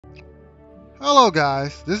Hello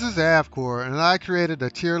guys, this is Avcoor and I created a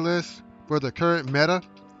tier list for the current meta.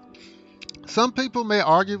 Some people may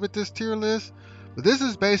argue with this tier list, but this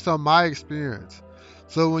is based on my experience.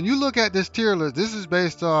 So when you look at this tier list, this is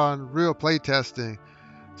based on real playtesting.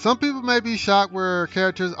 Some people may be shocked where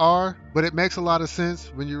characters are, but it makes a lot of sense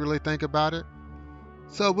when you really think about it.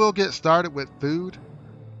 So we'll get started with food.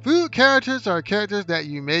 Food characters are characters that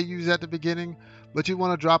you may use at the beginning, but you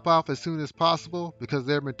want to drop off as soon as possible because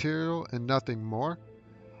they're material and nothing more.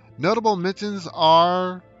 Notable mentions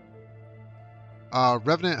are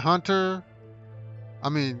Revenant Hunter. I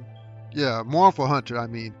mean, yeah, Mournful Hunter.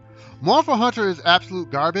 Mournful Hunter is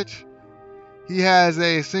absolute garbage. He has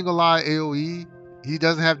a single eye AoE. He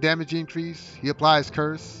doesn't have damage increase. He applies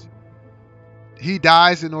curse. He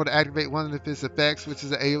dies in order to activate one of his effects, which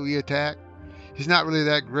is an AoE attack. He's not really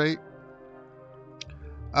that great.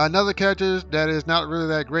 Another character that is not really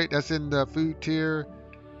that great that's in the food tier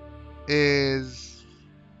is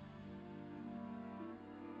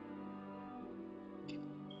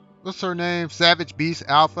what's her name? Savage Beast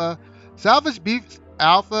Alpha. Savage Beast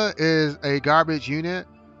Alpha is a garbage unit.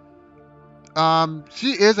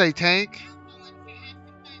 She is a tank,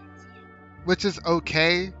 which is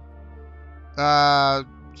okay. Uh,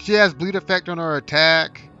 she has bleed effect on her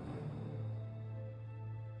attack.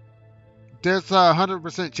 There's a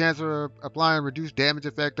 100% chance of applying reduced damage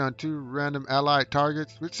effect on 2 random allied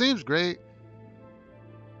targets, which seems great.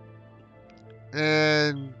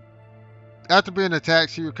 And after being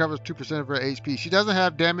attacked, she recovers 2% of her HP. She doesn't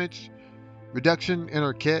have damage reduction in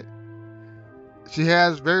her kit. She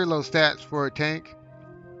has very low stats for a tank.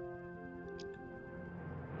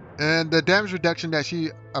 And the damage reduction that she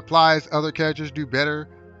applies, other characters do better.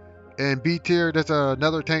 In B tier, there's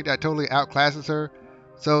another tank that totally outclasses her.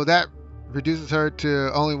 So that reduces her to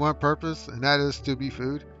only one purpose, and that is to be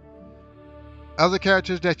food. Other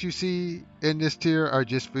characters that you see in this tier are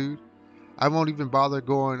just food. I won't even bother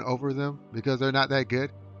going over them because they're not that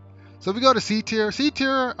good. So we go to C tier. C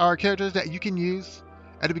tier are characters that you can use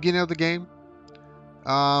at the beginning of the game.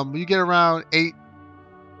 When you get around 8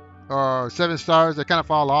 or 7 stars, they kind of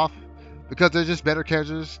fall off because they're just better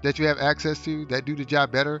characters that you have access to that do the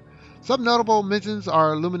job better. Some notable mentions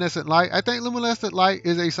are Luminescent Light. I think Luminescent Light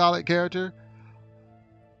is a solid character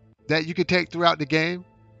that you could take throughout the game.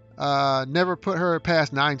 Never put her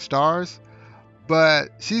past 9 stars, but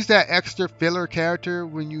she's that extra filler character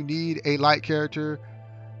when you need a light character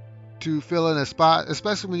to fill in a spot,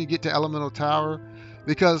 especially when you get to Elemental Tower,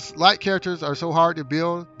 because light characters are so hard to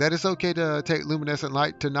build that it's okay to take Luminescent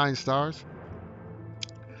Light to 9 stars.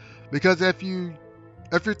 Because if you're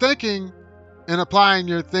thinking and applying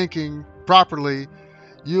your thinking properly,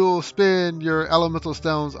 you'll spend your elemental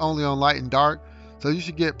stones only on light and dark, so you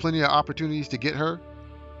should get plenty of opportunities to get her.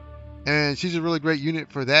 And she's a really great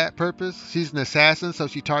unit for that purpose. She's an assassin, so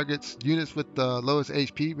she targets units with the lowest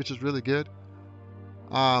HP, which is really good.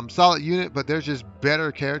 Solid unit, but there's just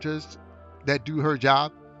better characters that do her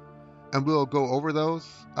job, and we'll go over those.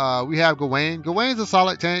 We have Gawain. Gawain's a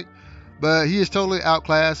solid tank, but he is totally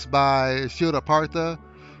outclassed by Shield of Partha,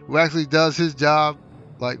 who actually does his job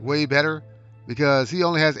like way better because he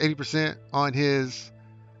only has 80% on his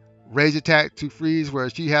rage attack to freeze,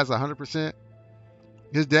 whereas she has 100%.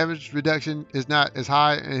 His damage reduction is not as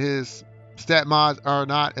high, and his stat mods are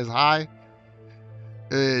not as high.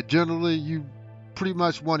 Generally, you pretty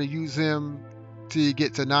much want to use him to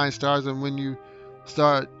get to 9 stars, and when you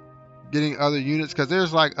start getting other units, because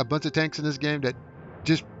there's like a bunch of tanks in this game that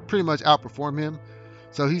just pretty much outperform him.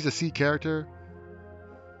 So he's a C character.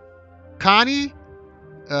 Connie,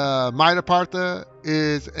 Partha,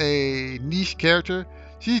 is a niche character.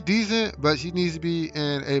 She's decent, but she needs to be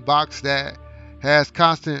in a box that has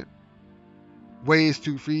constant ways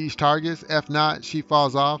to freeze targets. If not, she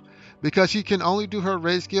falls off. Because she can only do her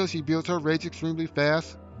rage skill, she builds her rage extremely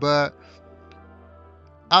fast. But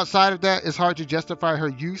outside of that, it's hard to justify her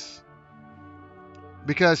use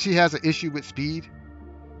because she has an issue with speed.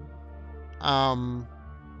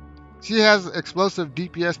 She has explosive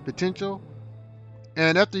DPS potential,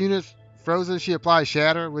 and if the unit's frozen, she applies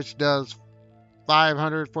Shatter, which does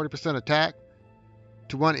 540% attack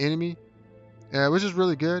to one enemy, which is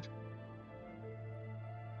really good.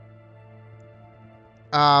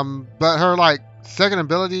 But her like second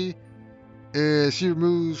ability is she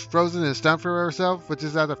removes frozen and stun for herself, which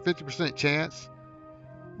is at a 50% chance,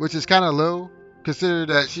 which is kind of low, considering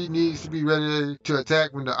that she needs to be ready to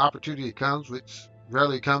attack when the opportunity comes, which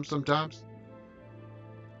rarely comes sometimes.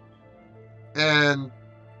 And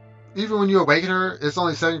even when you awaken her, it's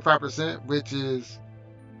only 75%, which is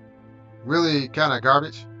really kind of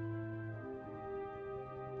garbage.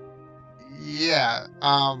 Yeah.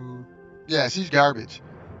 Yeah, she's garbage.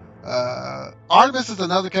 Artemis is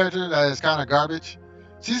another character that is kind of garbage.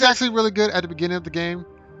 She's actually really good at the beginning of the game,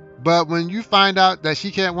 but when you find out that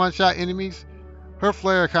she can't one-shot enemies, her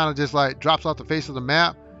flare kind of just like drops off the face of the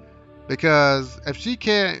map. Because if she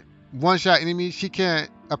can't one-shot enemies, she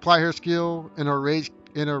can't apply her skill in her rage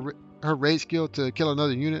skill to kill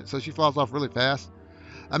another unit, so she falls off really fast.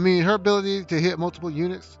 I mean, her ability to hit multiple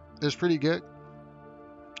units is pretty good,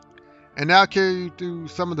 and that'll carry you through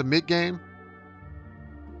some of the mid game.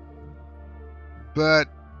 But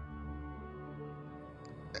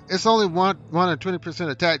it's only 120%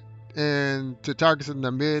 attack and to targets in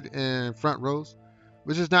the mid and front rows,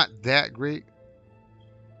 which is not that great.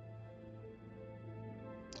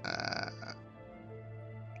 Uh,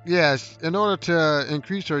 yes, in order to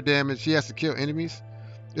increase her damage, she has to kill enemies.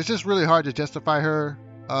 It's just really hard to justify her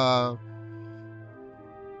uh,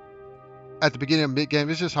 at the beginning of mid game.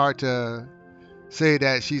 It's just hard to say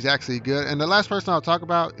that she's actually good. And the last person I'll talk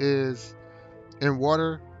about is in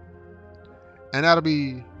water, and that'll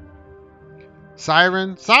be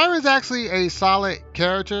Siren. Siren's actually a solid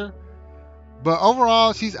character, but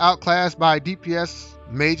overall she's outclassed by DPS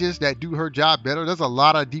mages that do her job better. There's a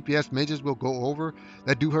lot of DPS mages we'll go over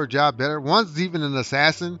that do her job better. One's even an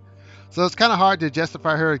assassin, so it's kind of hard to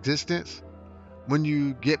justify her existence when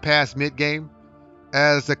you get past mid game,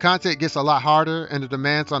 as the content gets a lot harder and the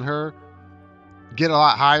demands on her get a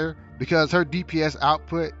lot higher because her DPS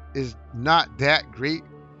output is not that great.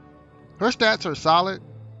 Her stats are solid.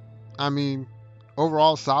 I mean,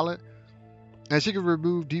 overall solid. And she can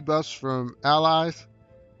remove debuffs from allies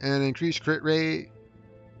and increase crit rate.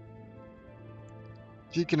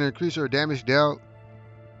 She can increase her damage dealt.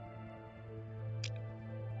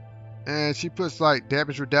 And she puts like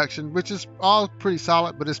damage reduction, which is all pretty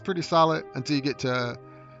solid, but it's pretty solid until you get to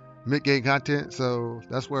mid-game content. So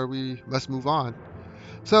that's where we must move on.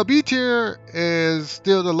 So B tier is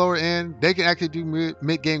still the lower end. They can actually do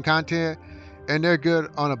mid-game content, and they're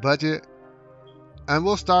good on a budget. And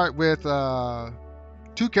we'll start with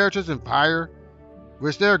two characters in Fire,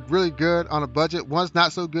 which they're really good on a budget. One's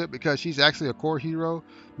not so good because she's actually a core hero,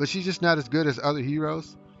 but she's just not as good as other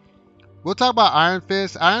heroes. We'll talk about Iron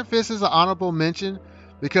Fist. Iron Fist is an honorable mention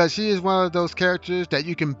because she is one of those characters that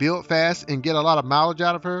you can build fast and get a lot of mileage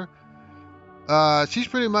out of her. She's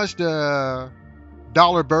pretty much the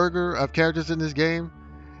dollar burger of characters in this game,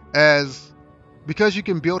 as because you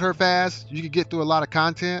can build her fast, you can get through a lot of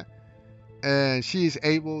content, and she's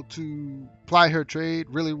able to ply her trade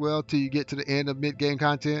really well till you get to the end of mid-game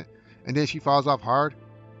content, and then she falls off hard.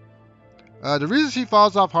 The reason she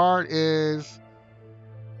falls off hard is,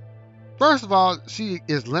 first of all, she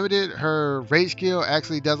is limited. Her rage skill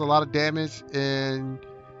actually does a lot of damage, and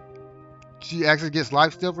she actually gets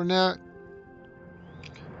lifesteal from that.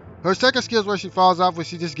 Her second skill is where she falls off, where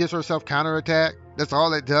she just gives herself counterattack. That's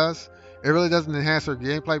all it does. It really doesn't enhance her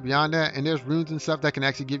gameplay beyond that. And there's runes and stuff that can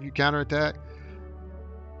actually give you counterattack.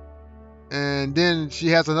 And then she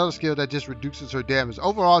has another skill that just reduces her damage.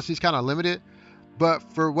 Overall, she's kind of limited,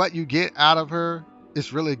 but for what you get out of her,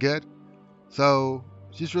 it's really good. So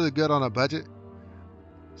she's really good on a budget.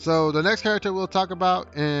 So the next character we'll talk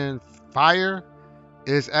about in Fire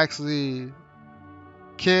is actually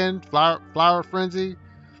Ken, Flower Frenzy.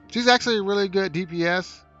 She's actually a really good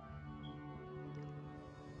DPS.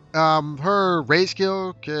 Her rage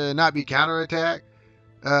skill cannot be counterattack.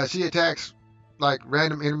 She attacks like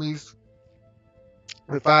random enemies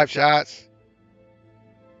with 5 shots.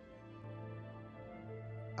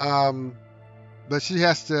 But she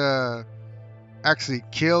has to actually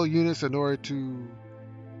kill units in order to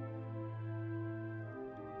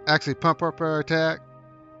actually pump up her attack.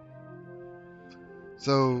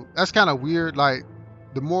 So that's kind of weird. Like,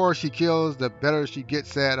 the more she kills, the better she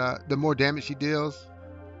gets at, the more damage she deals.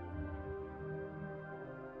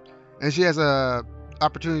 And she has a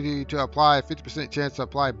opportunity to apply a 50% chance to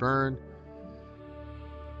apply burn.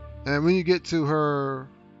 And when you get to her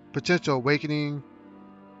potential awakening,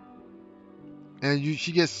 and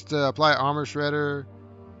she gets to apply armor shredder,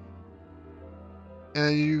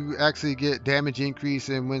 and you actually get damage increase.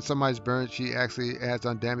 And when somebody's burned, she actually adds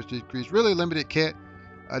on damage decrease. Really limited kit.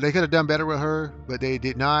 They could have done better with her, but they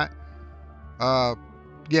did not.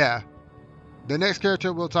 Yeah. The next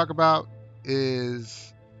character we'll talk about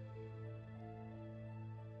is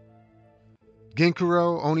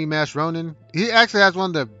Genkuro Onimash Ronin. He actually has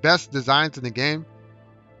one of the best designs in the game,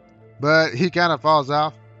 but he kind of falls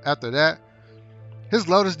off after that. His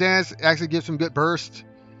Lotus Dance actually gives him good burst.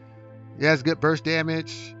 He has good burst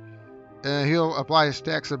damage, and he'll apply his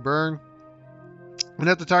stacks of burn.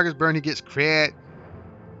 Whenever the target's burned, he gets crit.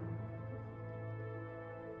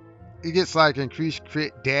 he gets like increased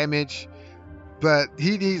crit damage, but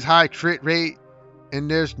he needs high crit rate, and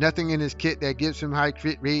there's nothing in his kit that gives him high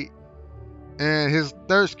crit rate. And his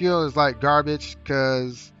third skill is like garbage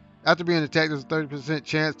because after being attacked, there's a 30%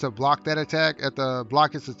 chance to block that attack. If the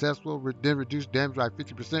block is successful, then reduce damage by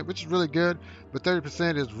 50%, which is really good, but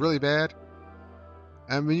 30% is really bad.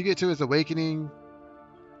 And when you get to his awakening,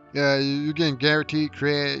 you're getting guaranteed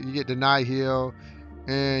crit, you get deny heal,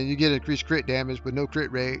 and you get increased crit damage, but no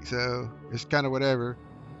crit rate, so it's kind of whatever.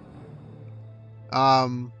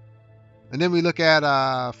 Um, and then we look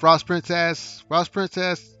at Frost Princess. Frost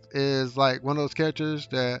Princess is like one of those characters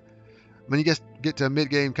that when you get to mid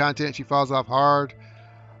game content, she falls off hard.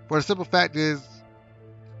 For the simple fact is,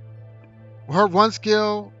 her one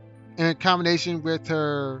skill in combination with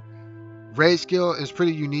her raid skill is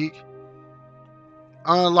pretty unique.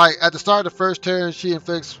 Like at the start of the first turn, she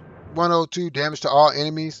inflicts 102 damage to all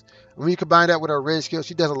enemies. When you combine that with her raid skill,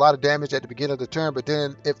 she does a lot of damage at the beginning of the turn, but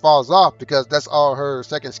then it falls off because that's all her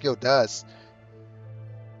second skill does.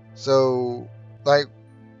 So, like,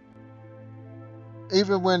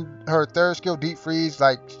 even when her third skill, Deep Freeze,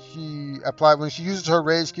 like when she uses her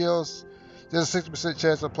raid skills, there's a 60%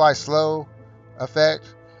 chance to apply slow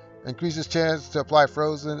effect. Increases chance to apply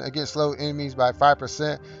frozen against slow enemies by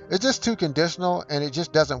 5%. It's just too conditional, and it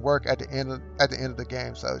just doesn't work at the end of the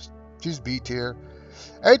game. So she's B tier.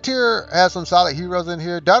 A tier has some solid heroes in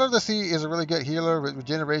here. Daughter of the Sea is a really good healer with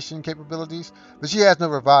regeneration capabilities, but she has no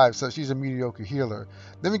revive, so she's a mediocre healer.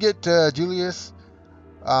 Then we get to Julius.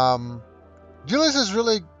 Julius is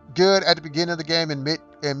really good at the beginning of the game and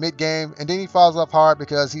mid game, and then he falls off hard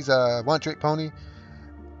because he's a one-trick pony.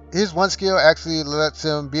 His one skill actually lets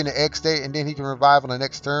him be in the egg state, and then he can revive on the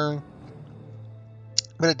next turn,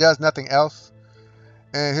 but it does nothing else.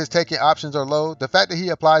 And his taking options are low. The fact that he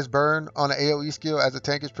applies burn on an AoE skill as a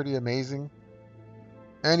tank is pretty amazing.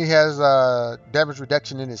 And he has damage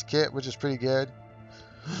reduction in his kit, which is pretty good.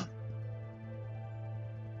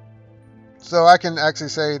 So I can actually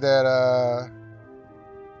say that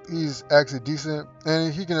he's actually decent.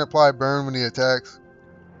 And he can apply burn when he attacks.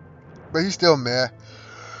 But he's still meh.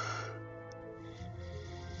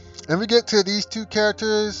 And we get to these two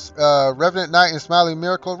characters, Revenant Knight and Smiley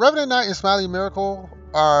Miracle. Revenant Knight and Smiley Miracle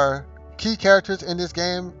are key characters in this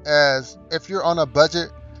game, as if you're on a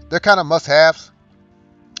budget, they're kind of must-haves.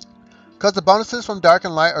 Because the bonuses from Dark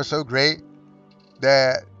and Light are so great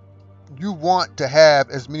that you want to have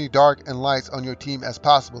as many Dark and Lights on your team as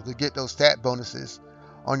possible to get those stat bonuses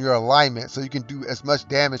on your alignment so you can do as much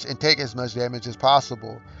damage and take as much damage as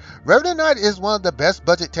possible. Revenant Knight is one of the best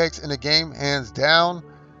budget takes in the game, hands down,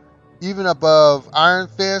 even above Iron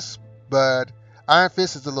Fist, but Iron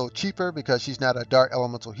Fist is a little cheaper because she's not a dark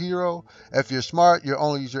elemental hero. If you're smart, you'll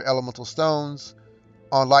only use your elemental stones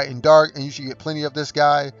on light and dark, and you should get plenty of this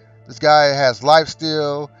guy. This guy has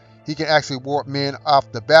lifesteal. He can actually warp men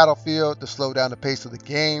off the battlefield to slow down the pace of the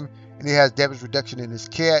game, and he has damage reduction in his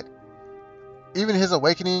kit. Even his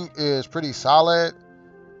awakening is pretty solid.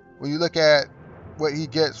 When you look at what he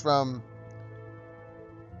gets from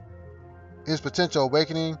his potential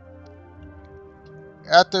awakening,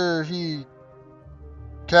 after he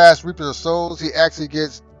casts Reapers of Souls, he actually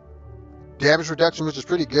gets damage reduction, which is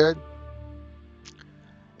pretty good.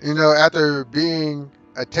 You know, after being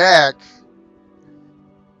attacked,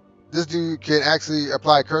 this dude can actually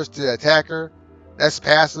apply curse to the attacker. That's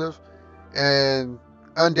passive. And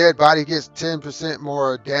Undead Body gets 10%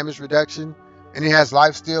 more damage reduction. And he has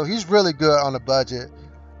lifesteal. He's really good on a budget.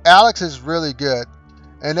 Alex is really good.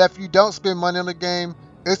 And if you don't spend money on the game,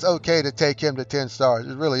 it's okay to take him to 10 stars.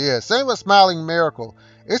 It really is. Same with Smiling Miracle.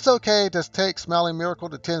 It's okay to take Smiling Miracle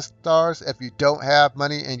to 10 stars if you don't have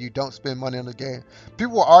money and you don't spend money on the game.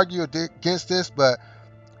 People will argue against this, but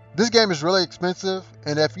this game is really expensive.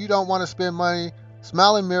 And if you don't want to spend money,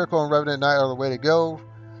 Smiling Miracle and Revenant Knight are the way to go.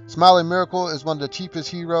 Smiling Miracle is one of the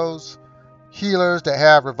cheapest healers that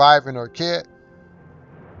have Revive in her kit.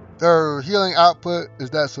 Her healing output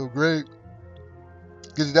is not so great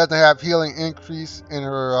because she doesn't have healing increase in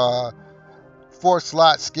her 4th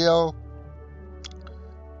slot skill,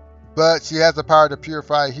 but she has the power to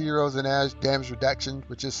purify heroes and has damage reduction,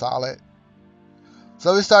 which is solid.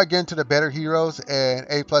 So we start getting to the better heroes and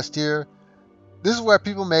A+ tier. This is where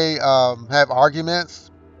people may have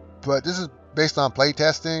arguments, but this is based on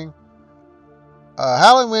playtesting.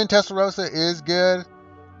 Howling Wind Testarossa is good,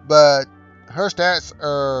 but her stats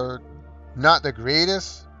are not the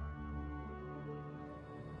greatest.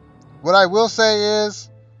 What I will say is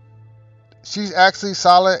she's actually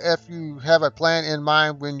solid if you have a plan in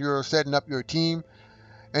mind when you're setting up your team.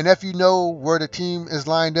 And if you know where the team is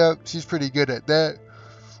lined up, she's pretty good at that.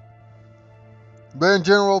 But in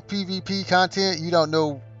general PvP content, you don't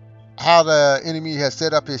know how the enemy has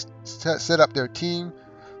set up their team,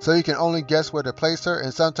 so you can only guess where to place her.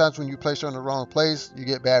 And sometimes when you place her in the wrong place, you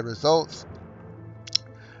get bad results.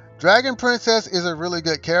 Dragon Princess is a really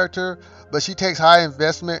good character, but she takes high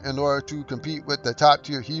investment in order to compete with the top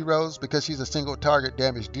tier heroes because she's a single target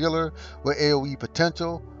damage dealer with AoE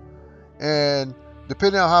potential. And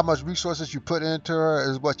depending on how much resources you put into her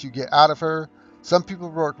is what you get out of her. Some people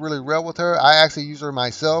work really well with her. I actually use her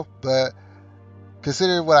myself, but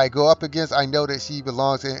considering what I go up against, I know that she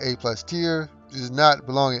belongs in A plus tier. She does not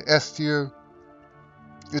belong in S tier.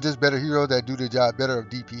 It's just better heroes that do the job better of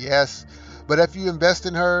DPS. But if you invest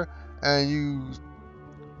in her and you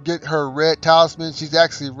get her red talisman, she's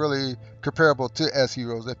actually really comparable to S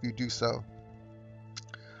heroes if you do so.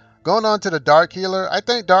 Going on to the Dark Healer, I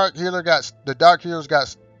think Dark Healers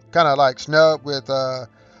got kind of like snubbed with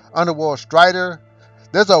Underworld Strider.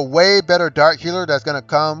 There's a way better Dark Healer that's gonna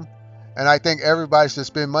come, and I think everybody should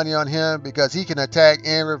spend money on him because he can attack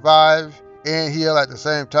and revive and heal at the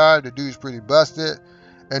same time. The dude's pretty busted,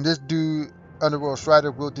 and this dude Underworld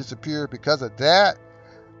Strider will disappear because of that.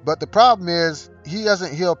 But the problem is he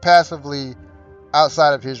doesn't heal passively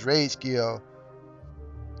outside of his rage skill.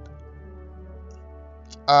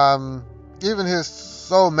 Even his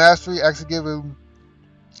soul mastery actually give him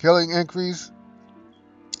healing increase.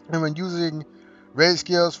 And when using rage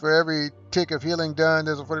skills, for every tick of healing done,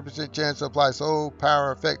 there's a 40% chance to apply soul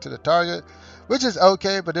power effect to the target, which is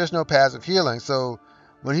okay, but there's no passive healing. So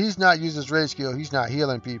when he's not using his rage skill, he's not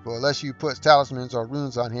healing people unless you put talismans or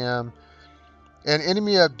runes on him. And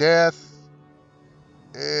Enemy of Death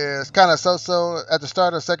is kind of so-so. At the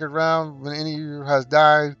start of the second round, when any hero has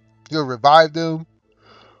died, you'll revive them.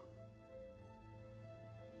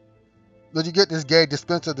 But you get this gay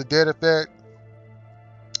Dispenser of the Dead effect,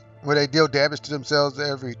 where they deal damage to themselves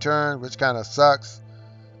every turn, which kind of sucks.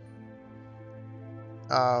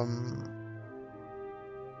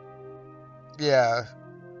 Yeah.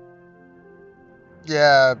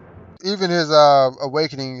 Yeah. Even his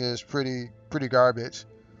Awakening is pretty garbage.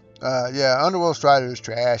 Yeah, Underworld Strider is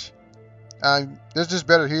trash. There's just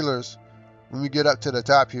better healers when we get up to the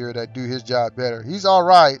top here that do his job better. He's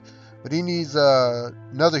alright, but he needs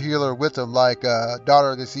another healer with him, like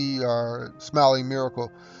Daughter of the Sea or Smiling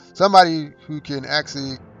Miracle. Somebody who can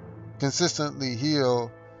actually consistently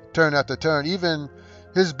heal turn after turn. Even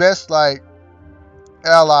his best like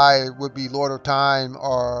ally would be Lord of Time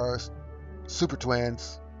or Super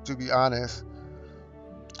Twins, to be honest.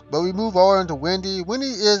 But we move over into Wendy. Wendy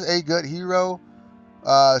is a good hero.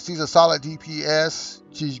 She's a solid DPS.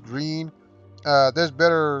 She's green. There's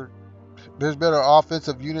better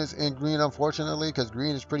offensive units in green, unfortunately, because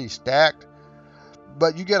green is pretty stacked.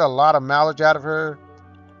 But you get a lot of mileage out of her.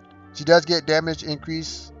 She does get damage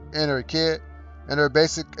increase in her kit, and her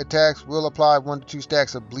basic attacks will apply 1 to 2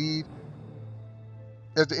 stacks of bleed.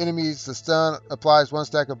 If the enemy is the stun, applies 1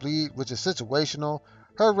 stack of bleed, which is situational.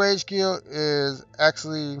 Her rage skill is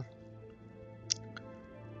actually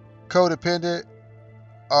codependent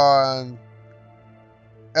on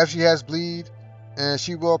if she has bleed, and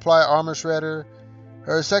she will apply armor shredder.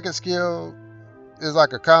 Her second skill is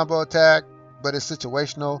like a combo attack, but it's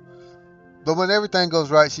situational. But when everything goes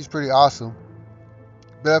right, she's pretty awesome.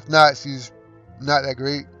 But if not, she's not that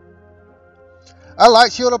great. I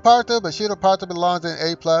like Shield of Partha, but Shield of Partha belongs in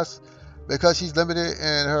A+, because she's limited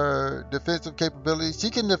in her defensive capabilities. She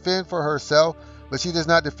can defend for herself, but she does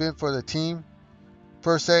not defend for the team,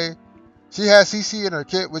 per se. She has CC in her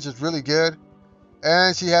kit, which is really good.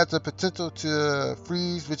 And she has the potential to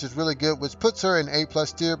freeze, which is really good, which puts her in A+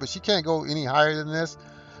 tier, but she can't go any higher than this,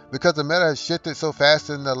 because the meta has shifted so fast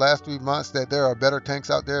in the last 3 months that there are better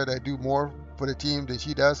tanks out there that do more for the team than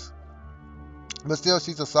she does. But still,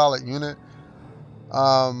 she's a solid unit.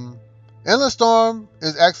 Endless Storm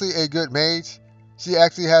is actually a good mage. She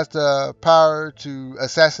actually has the power to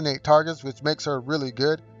assassinate targets, which makes her really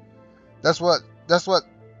good. That's why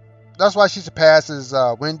she surpasses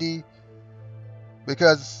Wendy,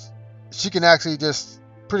 because she can actually just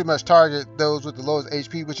pretty much target those with the lowest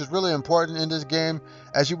HP, which is really important in this game,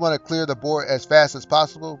 as you want to clear the board as fast as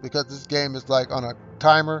possible, because this game is like on a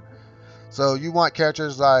timer. So you want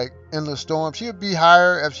characters like Endless Storm. She would be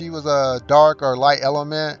higher if she was a dark or light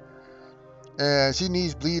element, and she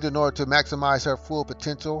needs bleed in order to maximize her full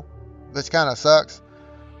potential, which kind of sucks.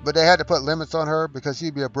 But they had to put limits on her because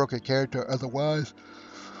she'd be a broken character otherwise.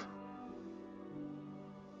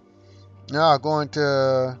 Now going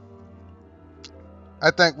to,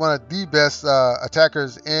 I think one of the best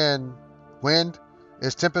attackers in Wind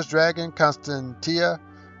is Tempest Dragon, Constantia.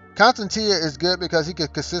 Constantia is good because he can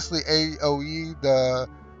consistently AoE the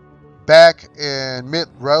back and mid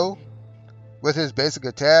row with his basic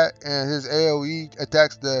attack, and his AoE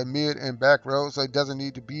attacks the mid and back row, so he doesn't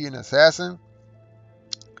need to be an assassin.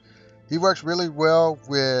 He works really well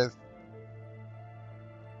with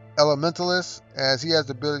Elementalists, as he has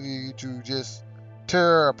the ability to just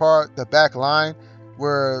tear apart the back line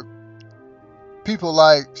where people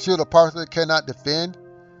like Shield of Partha cannot defend.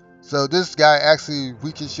 So this guy actually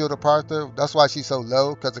weakens Shield of Partha. That's why she's so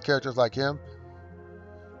low, because of characters like him.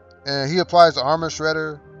 And he applies the Armor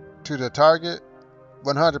Shredder to the target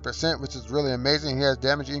 100%, which is really amazing. He has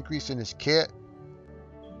damage increase in his kit.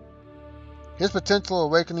 His Potential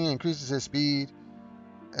Awakening increases his speed,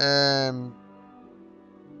 and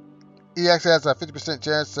he actually has a 50%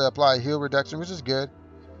 chance to apply heal reduction, which is good.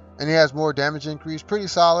 And he has more damage increase, pretty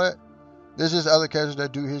solid. There's just other characters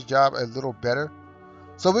that do his job a little better.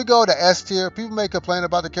 So we go to S tier. People may complain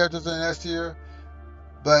about the characters in S tier,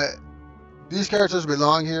 but these characters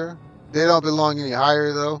belong here. They don't belong any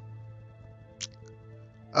higher though.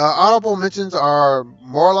 Honorable mentions are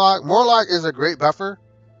Morlock. Morlock is a great buffer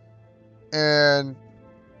and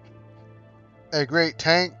a great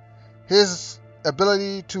tank. His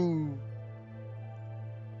ability to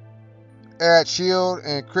add shield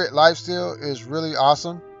and crit lifesteal is really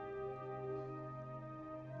awesome.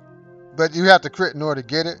 But you have to crit in order to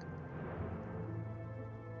get it.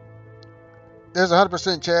 There's a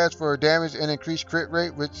 100% chance for damage and increased crit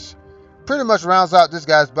rate, which pretty much rounds out this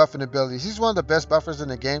guy's buffing abilities. He's one of the best buffers in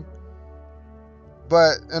the game.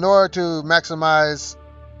 But in order to maximize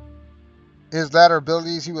his latter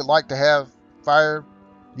abilities, he would like to have fire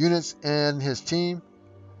units in his team.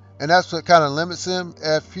 And that's what kind of limits him.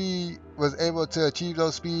 If he was able to achieve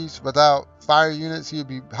those speeds without fire units, he would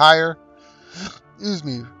be higher. Excuse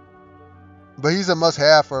me. But he's a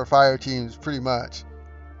must-have for fire teams, pretty much.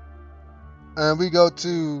 And we go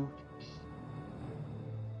to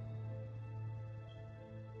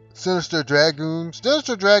Sinister Dragoon.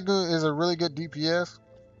 Sinister Dragoon is a really good DPS,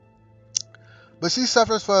 but she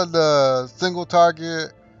suffers from the single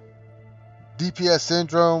target DPS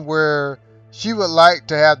syndrome, where she would like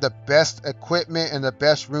to have the best equipment and the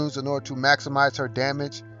best runes in order to maximize her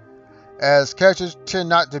damage. As characters tend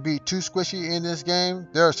not to be too squishy in this game,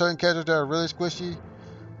 there are certain characters that are really squishy,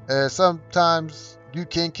 and sometimes you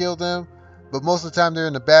can kill them, but most of the time they're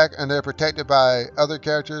in the back and they're protected by other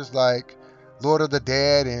characters like Lord of the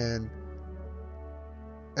Dead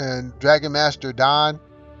and Dragon Master Don,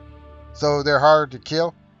 so they're harder to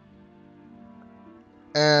kill.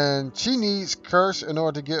 And she needs Curse in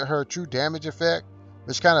order to get her true damage effect,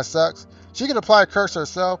 which kind of sucks. She can apply Curse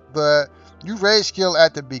herself, but you rage skill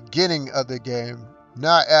at the beginning of the game,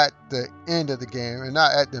 not at the end of the game, and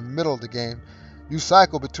not at the middle of the game. You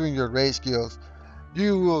cycle between your rage skills.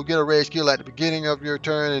 You will get a rage skill at the beginning of your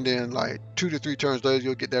turn, and then like 2 to 3 turns later,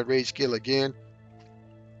 you'll get that rage skill again.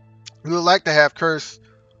 You would like to have Curse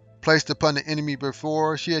placed upon the enemy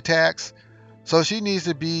before she attacks, so she needs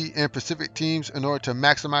to be in Pacific teams in order to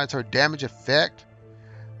maximize her damage effect.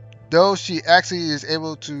 Though she actually is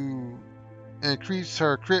able to increase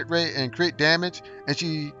her crit rate and crit damage, and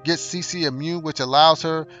she gets CC immune, which allows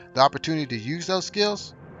her the opportunity to use those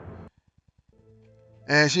skills.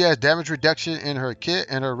 And she has damage reduction in her kit,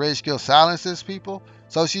 and her rage skill silences people,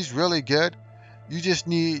 so she's really good. You just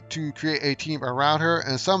need to create a team around her,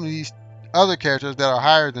 and some of these other characters that are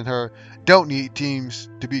higher than her don't need teams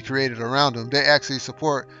to be created around them. They actually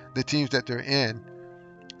support the teams that they're in.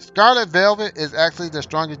 Scarlet Velvet is actually the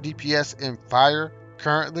strongest DPS in fire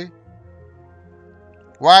currently.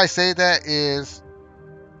 Why I say that is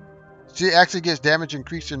she actually gets damage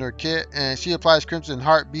increased in her kit, and she applies Crimson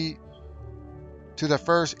Heartbeat to the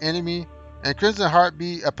first enemy. And Crimson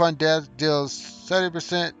Heartbeat upon death deals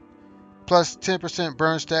 70% plus 10%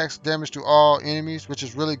 burn stacks damage to all enemies, which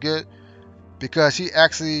is really good because she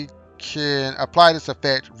actually can apply this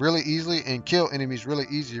effect really easily and kill enemies really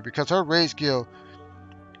easier, because her rage skill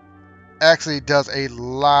actually does a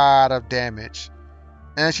lot of damage.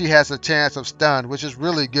 And she has a chance of stun, which is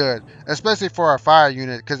really good, especially for a fire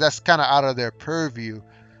unit, because that's kind of out of their purview.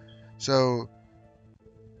 So,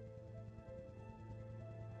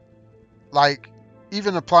 like,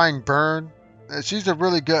 even applying burn, she's a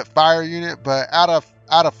really good fire unit, but out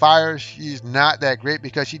of fire, she's not that great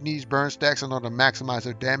because she needs burn stacks in order to maximize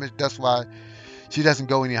her damage. That's why she doesn't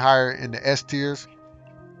go any higher in the S tiers.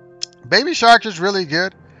 Baby Shark is really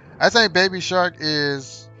good. I think Baby Shark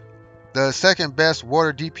is the second best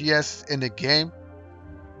water DPS in the game.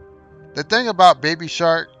 The thing about Baby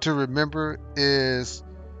Shark to remember is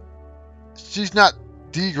she's not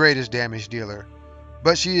the greatest damage dealer,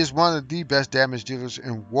 but she is one of the best damage dealers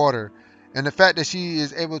in water. And the fact that she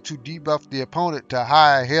is able to debuff the opponent to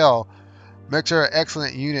high hell makes her an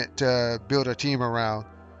excellent unit to build a team around.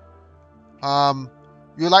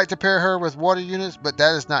 You like to pair her with water units, but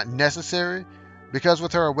that is not necessary because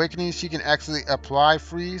with her awakening, she can actually apply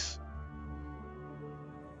freeze,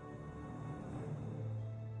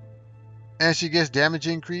 and she gets damage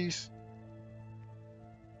increase,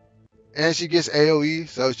 and she gets AOE.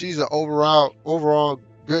 So she's an overall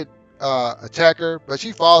good attacker, but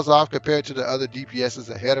she falls off compared to the other DPSs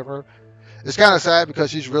ahead of her. It's kind of sad because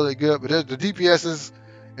she's really good, but the DPSs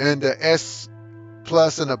and the S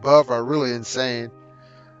plus and above are really insane.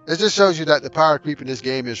 It just shows you that the power creep in this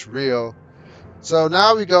game is real. So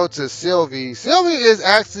now we go to Sylvie. Sylvie is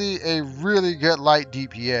actually a really good light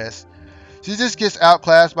DPS. She just gets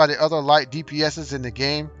outclassed by the other light DPSs in the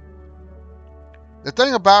game. The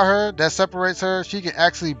thing about her that separates her, she can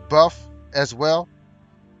actually buff as well.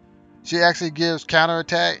 She actually gives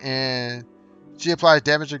counterattack and she applies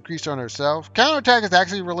damage increase on herself. Counterattack is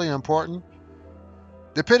actually really important.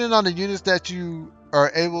 Depending on the units that you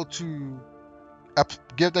are able to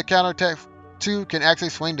give the counterattack to, can actually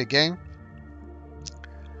swing the game.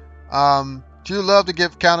 She would love to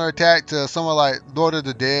give counterattack to someone like Lord of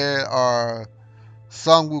the Dead or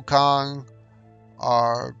Sun Wukong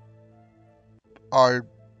or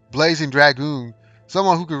Blazing Dragoon.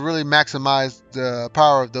 Someone who could really maximize the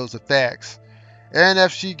power of those effects. And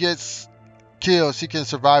if she gets killed, she can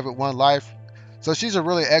survive with 1 life. So she's a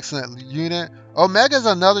really excellent unit. Omega's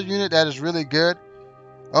another unit that is really good.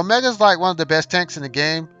 Omega's like one of the best tanks in the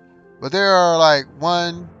game. But there are like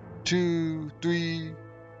 1, 2, 3,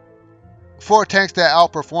 4 tanks that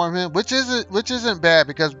outperform him, which isn't bad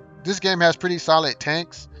because this game has pretty solid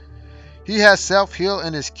tanks. He has self-heal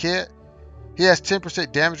in his kit. He has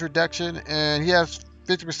 10% damage reduction, and he has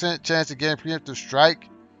 50% chance to gain preemptive strike.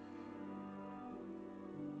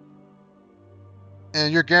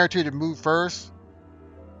 And you're guaranteed to move first,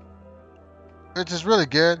 which is really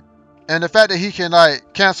good. And the fact that he can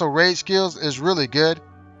like cancel rage skills is really good.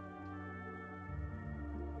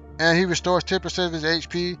 And he restores 10% of his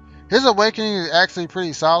HP. His awakening is actually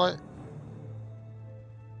pretty solid.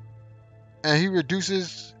 And he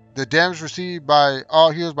reduces the damage received by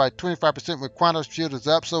all heals by 25% when Quantum Shield is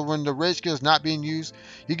up. So when the rage skill is not being used,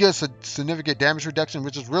 he gets a significant damage reduction,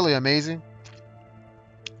 which is really amazing.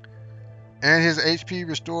 And his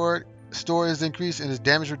HP store is increased, and his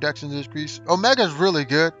damage reduction is increased. Omega is really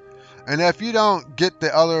good. And if you don't get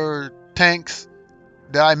the other tanks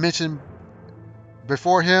that I mentioned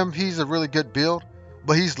before him, he's a really good build.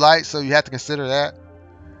 But he's light, so you have to consider that.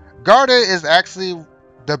 Garde is actually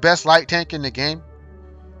the best light tank in the game.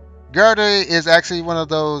 Garde is actually one of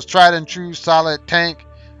those tried and true solid tank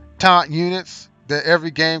taunt units that every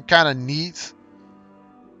game kind of needs.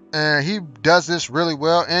 And he does this really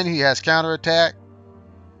well, and he has counterattack.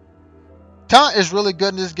 Taunt is really good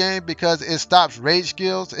in this game because it stops rage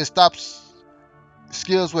skills. It stops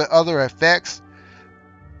skills with other effects.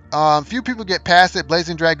 Few people get past it.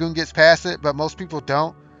 Blazing Dragoon gets past it, but most people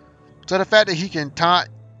don't. So the fact that he can taunt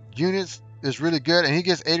units is really good, and he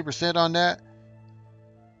gets 80% on that.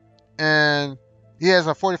 And he has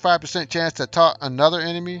a 45% chance to taunt another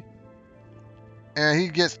enemy. And he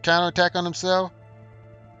gets counterattack on himself.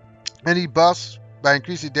 And he buffs by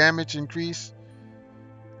increasing damage increase.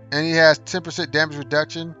 And he has 10% damage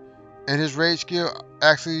reduction. And his rage skill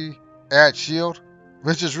actually adds shield,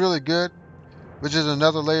 which is really good. Which is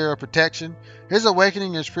another layer of protection. His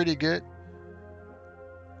awakening is pretty good.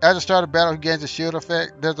 At the start of battle, he gains a shield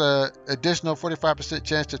effect. There's an additional 45%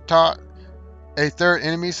 chance to taunt a third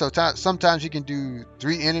enemy. So sometimes you can do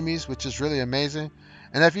 3 enemies, which is really amazing.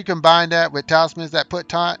 And if you combine that with talismans that put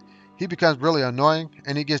taunt, he becomes really annoying,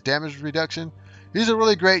 and he gets damage reduction. He's a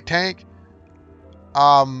really great tank.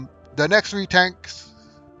 The next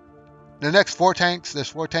 4 tanks, there's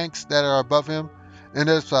 4 tanks that are above him. And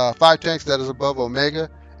there's 5 tanks that is above Omega.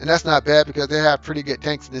 And that's not bad because they have pretty good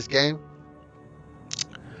tanks in this game.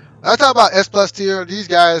 Let's talk about S plus tier. These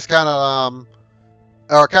guys kind of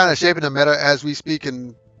are kind of shaping the meta as we speak,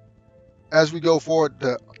 and as we go forward,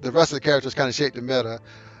 the rest of the characters kind of shape the meta.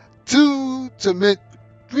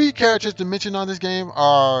 3 characters to mention on this game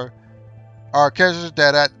are characters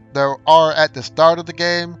that are at the start of the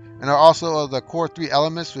game and are also of the core 3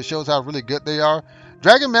 elements, which shows how really good they are.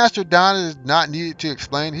 Dragon Master Don is not needed to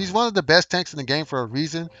explain. He's one of the best tanks in the game for a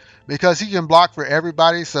reason, because he can block for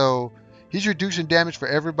everybody, so he's reducing damage for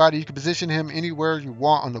everybody. You can position him anywhere you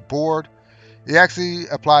want on the board. He actually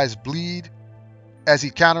applies bleed as he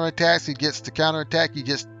counterattacks. He gets the counterattack. He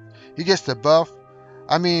gets the buff.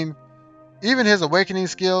 I mean, even his awakening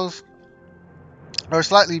skills are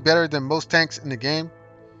slightly better than most tanks in the game,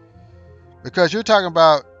 because you're talking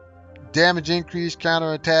about damage increase,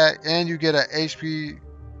 counter attack, and you get a HP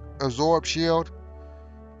absorb shield.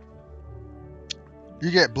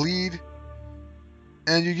 You get bleed,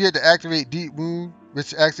 and you get to activate deep wound,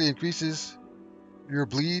 which actually increases your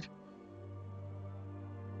bleed.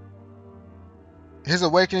 His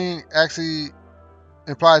awakening actually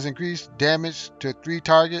implies increased damage to 3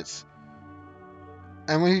 targets.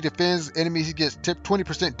 And when he defends enemies, he gets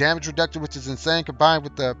 20% damage reduction, which is insane, combined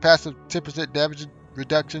with the passive 10% damage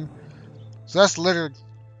reduction. So that's literally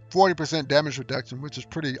 40% damage reduction, which is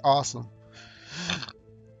pretty awesome.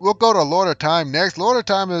 We'll go to Lord of Time next. Lord of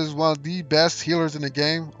Time is one of the best healers in the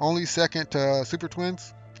game, only second to Super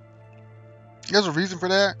Twins. There's a reason for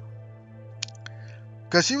that.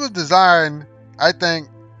 Because she was designed, I think,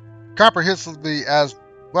 comprehensively as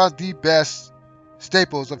one of the best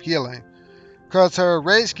staples of healing. Because her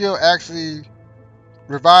rage skill actually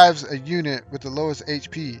revives a unit with the lowest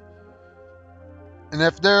HP. And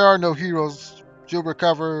if there are no heroes, she'll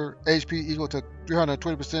recover HP equal to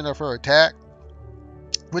 320% of her attack,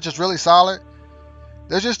 which is really solid.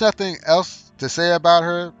 There's just nothing else to say about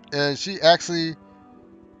her. And she actually,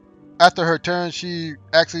 after her turn, she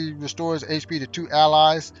actually restores HP to 2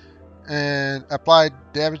 allies and applied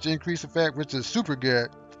damage increase effect, which is super good.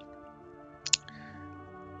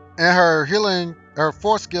 And her healing, her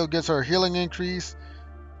fourth skill gives her healing increase,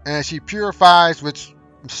 and she purifies, which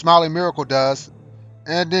Smiling Miracle does,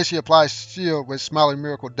 and then she applies shield, which Smiling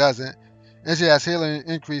Miracle doesn't, and she has healing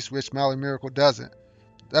increase, which Smiling Miracle doesn't.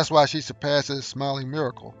 That's why she surpasses Smiling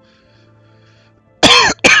Miracle.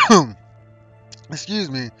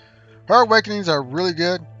 Excuse me. Her awakenings are really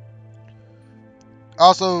good.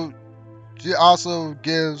 Also, she also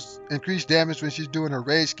gives increased damage when she's doing her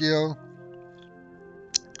rage skill.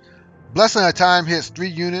 Blessing of Time hits 3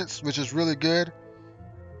 units, which is really good.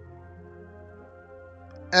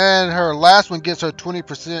 And her last one gives her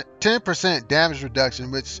 10% damage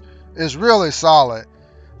reduction, which is really solid.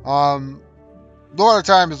 Lord of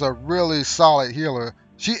Time is a really solid healer.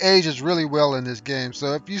 She ages really well in this game,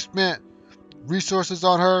 so if you spent resources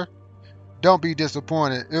on her, don't be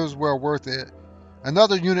disappointed. It was well worth it.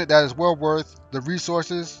 Another unit that is well worth the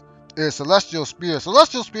resources is Celestial Spear.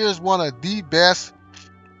 Celestial Spear is one of the best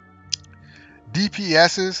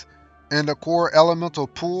DPSs in the core elemental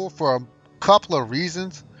pool for a couple of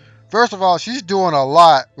reasons. First of all, she's doing a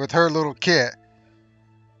lot with her little kit.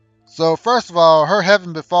 So first of all, her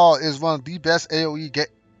Heaven Befall is one of the best AoE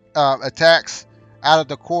attacks out of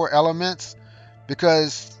the core elements,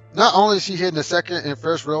 because not only is she hitting the second and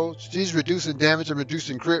first row, she's reducing damage and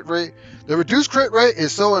reducing crit rate. The reduced crit rate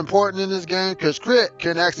is so important in this game because crit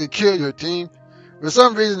can actually kill your team. For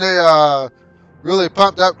some reason, they really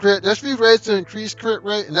pumped up crit. There's few ways to increase crit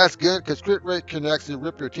rate, and that's good because crit rate can actually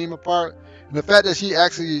rip your team apart. And the fact that she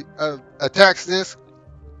actually attacks this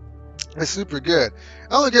is super good.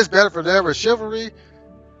 It only gets better for there with Chivalry.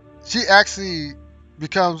 She actually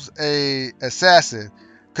becomes a assassin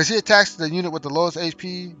because she attacks the unit with the lowest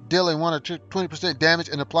HP, dealing 1 or 20% damage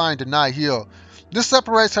and applying Deny Heal. This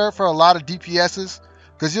separates her from a lot of DPSs,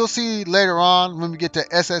 because you'll see later on when we get to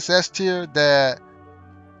SSS tier that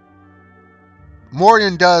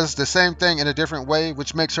Morian does the same thing in a different way,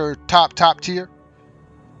 which makes her top tier.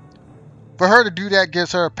 For her to do that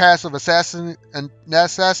gives her passive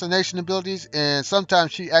assassination abilities, and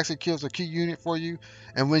sometimes she actually kills a key unit for you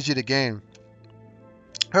and wins you the game.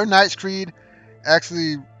 Her Knight's Creed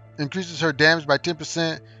actually increases her damage by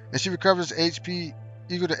 10%, and she recovers HP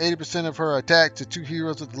equal to 80% of her attack to 2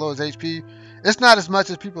 heroes with the lowest HP. It's not as much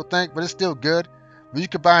as people think, but it's still good. When you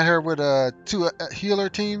combine her with 2 healer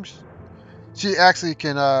teams, she actually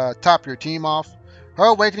can top your team off. Her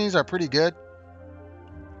awakenings are pretty good.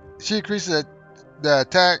 She increases the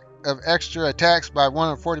attack of extra attacks by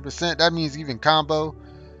 140%. That means even combo.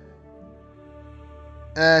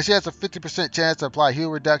 And she has a 50% chance to apply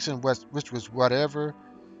heal reduction, which was whatever.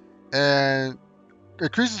 And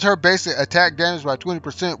increases her basic attack damage by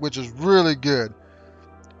 20%, which is really good.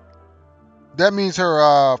 That means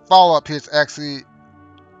her follow-up hits actually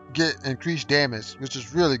get increased damage, which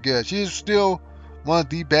is really good. She's still one of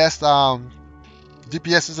the best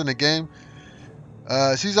DPSs in the game.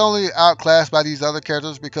 She's only outclassed by these other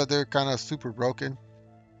characters because they're kind of super broken.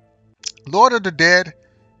 Lord of the Dead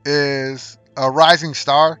is a rising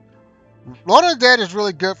star. Lord of the Dead is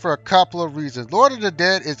really good for a couple of reasons. Lord of the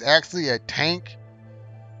Dead is actually a tank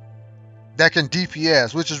that can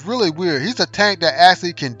DPS, which is really weird. He's a tank that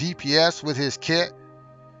actually can DPS with his kit.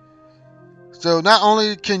 So not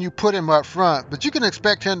only can you put him up front, but you can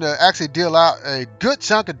expect him to actually deal out a good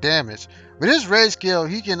chunk of damage. With his rage skill,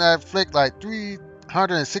 he can inflict like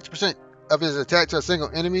 306% of his attack to a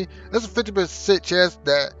single enemy. There's a 50% chance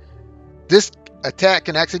that this attack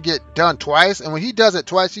can actually get done twice, and when he does it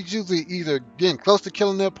twice, he's usually either getting close to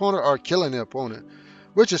killing the opponent or killing the opponent,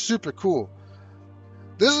 which is super cool.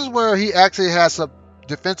 This is where he actually has some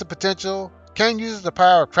defensive potential. Kane uses the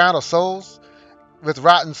power of Crown of Souls with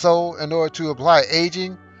Rotten Soul in order to apply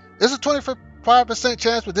aging. There's a 25%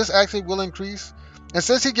 chance, but this actually will increase. And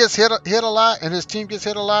since he gets hit a lot and his team gets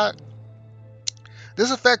hit a lot,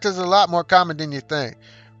 this effect is a lot more common than you think.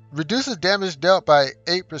 Reduces damage dealt by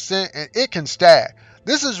 8%, and it can stack.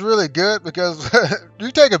 This is really good because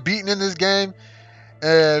you take a beating in this game,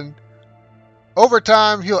 and over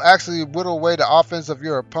time he'll actually whittle away the offense of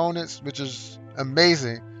your opponents, which is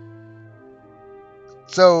amazing.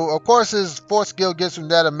 So of course his fourth skill gives him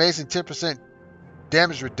that amazing 10%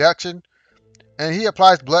 damage reduction, and he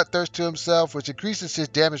applies Bloodthirst to himself, which increases his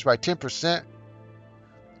damage by 10%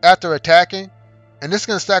 after attacking. And this is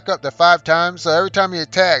going to stack up to 5 times. So every time he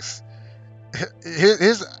attacks,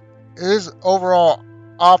 his overall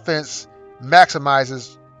offense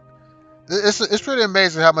maximizes. It's pretty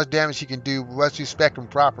amazing how much damage he can do once you spec him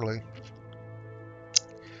properly.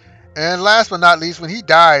 And last but not least, when he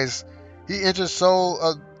dies, he enters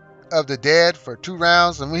Soul of the Dead for 2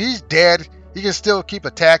 rounds. And when he's dead, he can still keep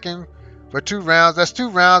attacking for 2 rounds. That's 2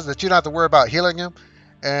 rounds that you don't have to worry about healing him.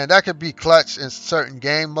 And that could be clutch in certain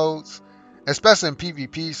game modes, especially in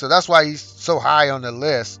PvP, so that's why he's so high on the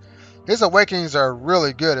list. His awakenings are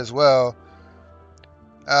really good as well.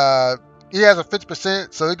 He has a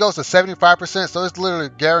 50%, so it goes to 75%, so it's literally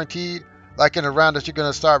guaranteed, like in a round, that you're going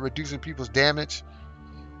to start reducing people's damage.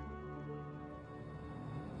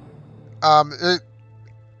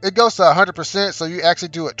 It goes to 100%, so you actually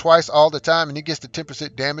do it twice all the time, and he gets the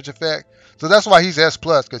 10% damage effect. So that's why he's S+,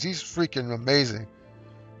 because he's freaking amazing.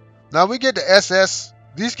 Now we get to SS.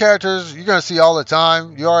 These characters you're going to see all the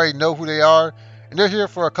time. You already know who they are. And they're here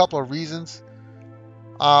for a couple of reasons.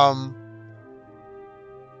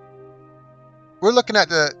 We're looking at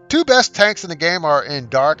the 2 best tanks in the game are in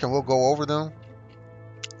Dark, and we'll go over them.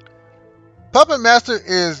 Puppet Master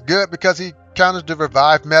is good because he counters the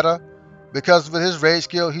revive meta. Because with his rage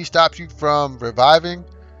skill, he stops you from reviving.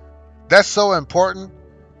 That's so important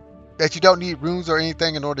that you don't need runes or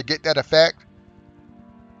anything in order to get that effect.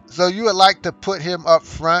 So you would like to put him up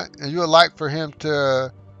front, and you would like for him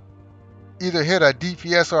to either hit a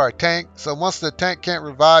DPS or a tank. So once the tank can't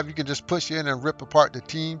revive, you can just push in and rip apart the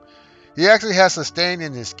team. He actually has sustain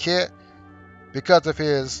in his kit because of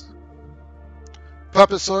his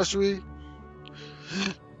puppet sorcery.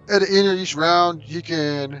 At the end of each round, you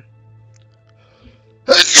can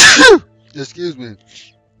excuse me.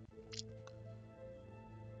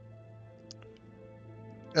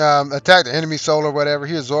 Attack the enemy soul or whatever.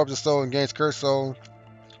 He absorbs the soul and gains curse soul.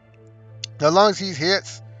 As long as he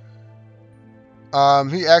hits,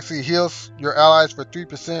 he actually heals your allies for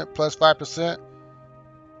 3% plus 5%.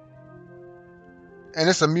 And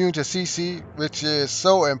it's immune to CC, which is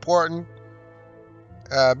so important.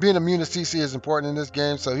 Being immune to CC is important in this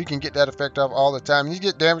game, so he can get that effect off all the time. And you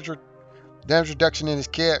get damage reduction in his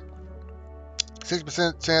kit.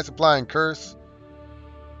 6% chance applying curse.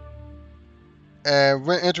 And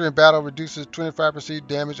when entering battle, reduces 25%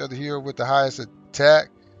 damage of the hero with the highest attack.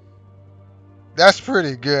 That's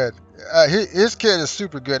pretty good. His kit is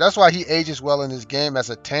super good. That's why he ages well in this game as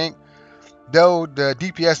a tank. Though the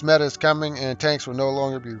DPS meta is coming and tanks will no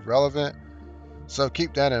longer be relevant. So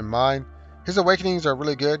keep that in mind. His awakenings are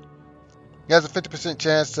really good. He has a 50%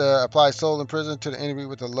 chance to apply Soul Imprison to the enemy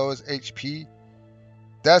with the lowest HP.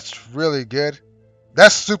 That's really good.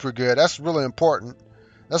 That's super good. That's really important.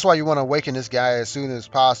 That's why you want to awaken this guy as soon as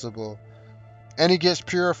possible. And he gets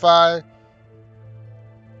Purify.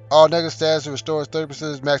 All negative stats and restores 30% of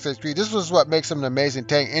his max HP. This is what makes him an amazing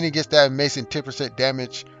tank. And he gets that amazing 10%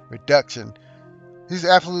 damage reduction. He's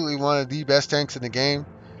absolutely one of the best tanks in the game.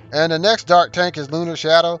 And the next dark tank is Lunar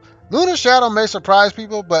Shadow. Lunar Shadow may surprise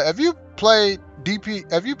people, but if you play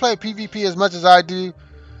PvP as much as I do,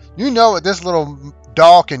 you know what this little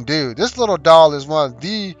doll can do. This little doll is one of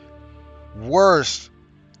the worst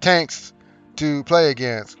tanks to play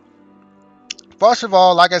against. First of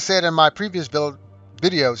all, like I said in my previous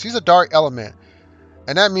videos, she's a dark element,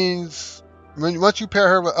 and that means once you pair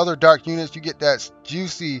her with other dark units, you get that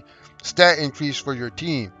juicy stat increase for your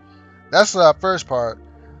team. That's the first part,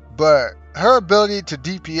 but her ability to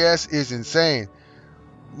DPS is insane.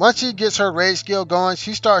 Once she gets her rage skill going,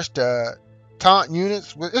 she starts to taunt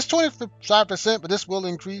units. It's 25%, but this will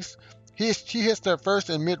increase. She hits their first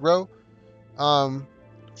and mid row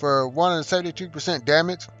for 172%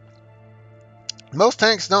 damage. Most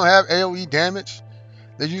tanks don't have AoE damage.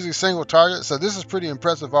 They're usually single target, so this is pretty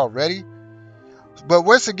impressive already. But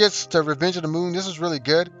once it gets to Revenge of the Moon, this is really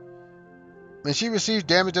good. When she receives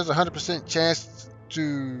damage, there's a 100% chance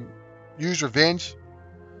to use revenge,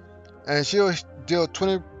 and she'll deal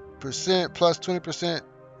 20% plus 20%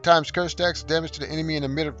 times curse stacks damage to the enemy in the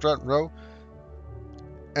mid and front row.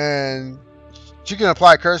 And she can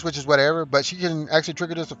apply curse, which is whatever, but she can actually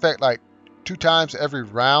trigger this effect like 2 times every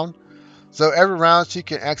round. So every round she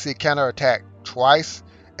can actually counterattack twice,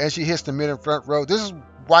 and she hits the mid and front row. This is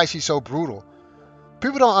why she's so brutal.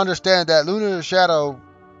 People don't understand that Lunar Shadow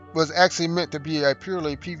was actually meant to be a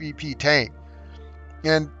purely PvP tank,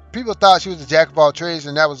 and people thought she was a jack of all trades,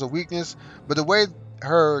 and that was a weakness. But the way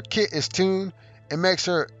her kit is tuned, it makes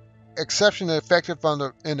her exceptionally effective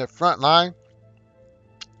in the front line.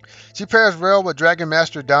 She pairs well with Dragon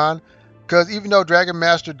Master Dawn, because even though Dragon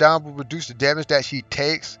Master Dawn will reduce the damage that she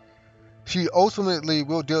takes, she ultimately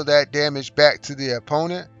will deal that damage back to the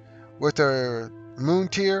opponent with her Moon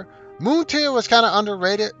Tier. Moon Tier was kind of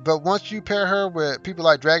underrated, but once you pair her with people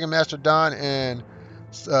like Dragon Master Dawn and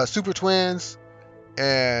Super Twins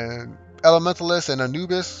and Elementalist and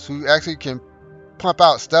Anubis, who actually can pump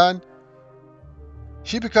out stun,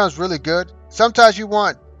 she becomes really good. Sometimes you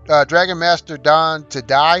want Dragon Master Dawn to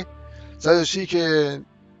die so that she can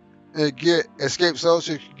get escape soul,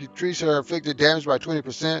 so she can increase her inflicted damage by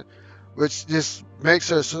 20%, which just makes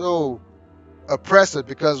her so oppressive,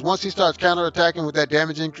 because once she starts counterattacking with that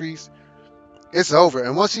damage increase, it's over.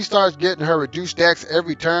 And once she starts getting her reduced stacks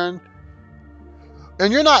every turn,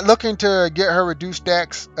 and you're not looking to get her reduced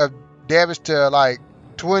stacks of damage to like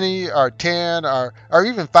 20 or 10 or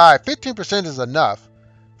even 5, 15% is enough.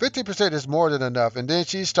 15% is more than enough, and then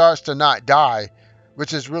she starts to not die,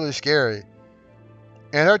 which is really scary.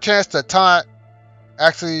 And her chance to taunt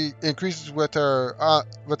actually increases with her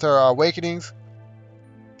awakenings.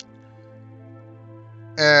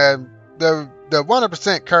 And the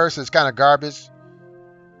 100% curse is kind of garbage,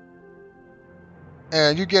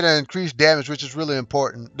 and you get an increased damage, which is really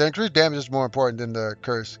important. The increased damage is more important than the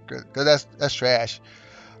curse, because that's trash.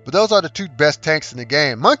 But those are the 2 best tanks in the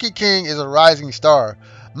game. Monkey King is a rising star.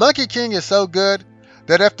 Monkey King is so good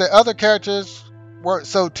that if the other characters weren't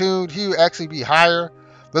so tuned, he would actually be higher.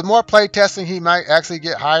 With more play testing, he might actually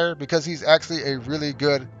get higher, because he's actually a really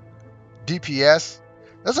good DPS.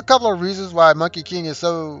 There's a couple of reasons why Monkey King is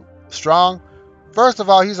so strong. First of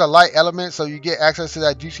all, he's a light element, so you get access to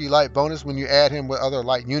that juicy light bonus when you add him with other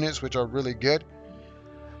light units, which are really good.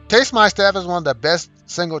 Taste My Staff is one of the best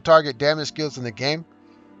single target damage skills in the game,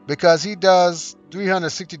 because he does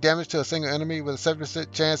 360 damage to a single enemy with a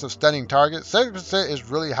 70% chance of stunning targets. 70% is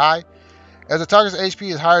really high. As the target's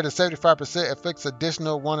HP is higher than 75%, it inflicts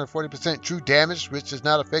additional 140% true damage, which is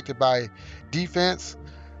not affected by defense.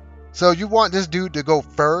 So you want this dude to go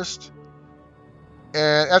first.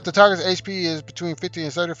 And if the target's HP is between 50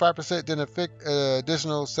 and 75%, then inflict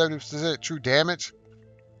additional 70% true damage.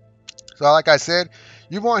 So like I said,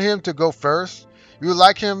 you want him to go first. You would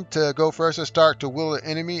like him to go first and start to will the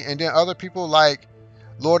enemy, and then other people like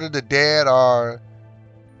Lord of the Dead or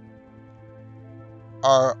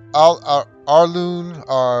Arloon,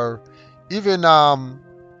 or even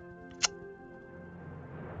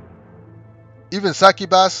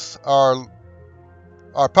Succubus or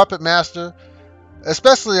Puppet Master,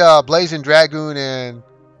 especially Blazing Dragoon and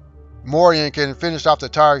Morian can finish off the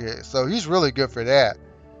target, so he's really good for that.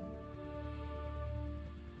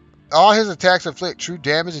 All his attacks inflict true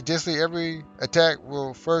damage. Additionally, every attack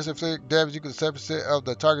will first inflict damage equal to 7% of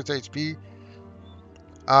the target's HP.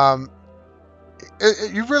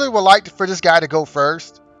 You really would like for this guy to go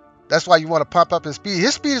first. That's why you want to pump up his speed.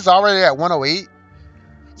 His speed is already at 108.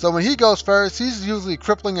 So when he goes first, he's usually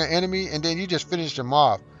crippling an enemy, and then you just finish him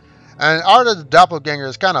off. And Art of the Doppelganger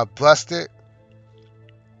is kind of busted,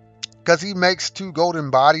 because he makes 2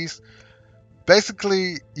 golden bodies.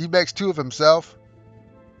 Basically, he makes 2 of himself.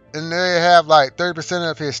 And they have like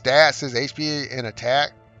 30% of his stats, his HP and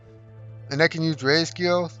attack. And they can use raid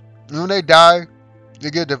skills. And when they die, they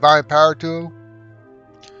get divine power to them.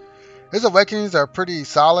 His awakenings are pretty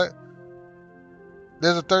solid.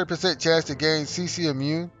 There's a 30% chance to gain CC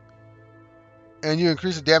immune. And you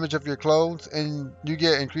increase the damage of your clones, and you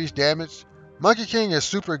get increased damage. Monkey King is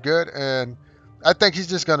super good, and I think he's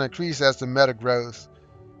just going to increase as the meta grows.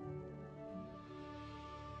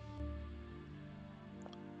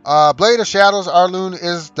 Blade of Shadows, Arloon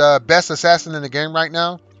is the best assassin in the game right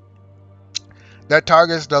now. That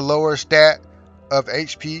targets the lower stat of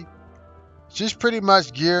HP. She's pretty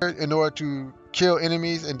much geared in order to kill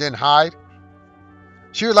enemies and then hide.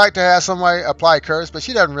 She would like to have somebody apply curse, but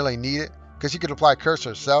she doesn't really need it, because she could apply curse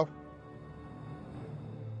herself.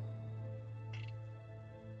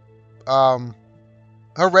 Her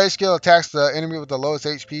raid skill attacks the enemy with the lowest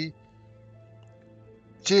HP.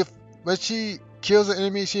 when she kills an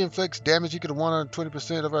enemy, she inflicts damage equal to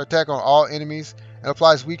 120% of her attack on all enemies and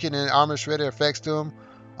applies weakened and armor shredded effects to them.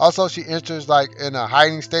 Also, she enters like in a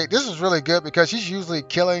hiding state. This is really good because she's usually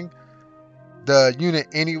killing the unit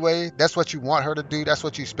anyway. That's what you want her to do. That's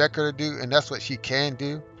what you expect her to do, and that's what she can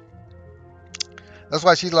do. That's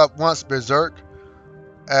why she wants Berserk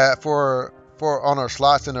for on her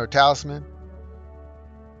slots in her talisman.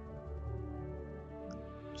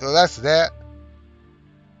 So that's that.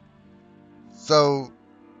 So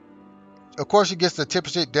of course she gets the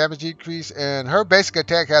 10% damage increase, and her basic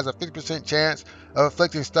attack has a 50% chance of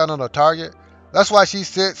inflicting stun on a target. That's why she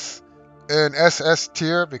sits in SS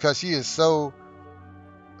tier, because she is so,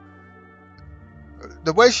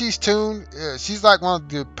 the way she's tuned, she's like one of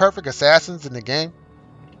the perfect assassins in the game.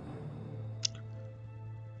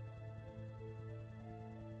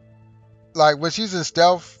 Like when she's in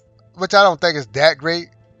stealth, which I don't think is that great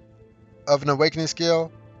of an awakening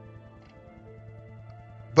skill.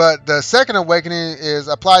 But the second awakening is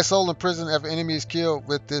apply soul imprison if an enemy is killed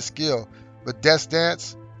with this skill, with Death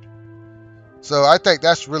Dance. So I think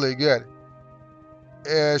that's really good.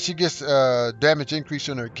 She gets damage increase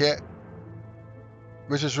on her cat,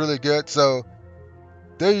 which is really good. So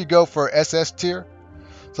there you go for SS tier.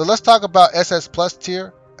 So let's talk about SS plus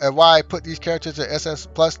tier and why I put these characters in SS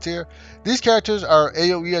plus tier. These characters are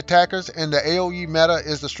AoE attackers, and the AoE meta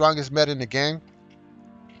is the strongest meta in the game.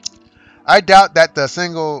 I doubt that the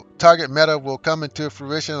single target meta will come into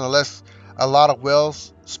fruition unless a lot of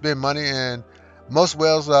whales spend money, and most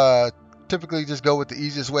whales typically just go with the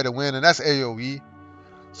easiest way to win, and that's AoE.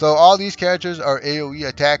 So all these characters are AoE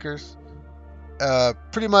attackers.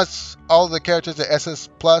 Pretty much all of the characters at SS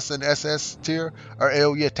plus and SS tier are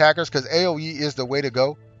AoE attackers, because AoE is the way to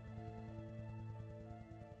go.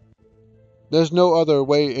 There's no other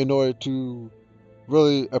way in order to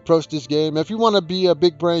really approach this game. If you want to be a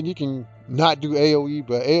big brain, you can not do AoE,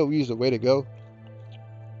 but AoE is the way to go.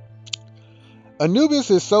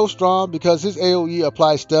 Anubis is so strong because his AoE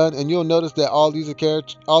applies stun, and you'll notice that all these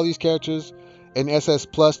characters in SS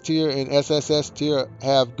plus tier and SSS tier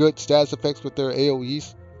have good status effects with their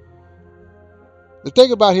AoEs. The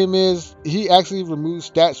thing about him is he actually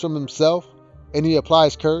removes stats from himself, and he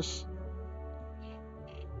applies curse.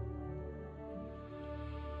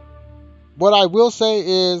 What I will say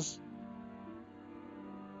is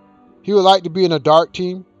he would like to be in a dark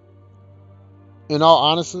team. In all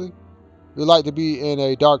honesty, he would like to be in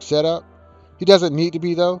a dark setup. He doesn't need to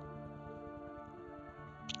be though.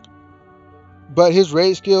 But his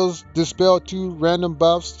raid skills dispel 2 random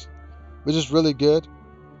buffs, which is really good.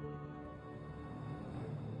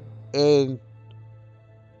 And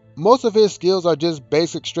most of his skills are just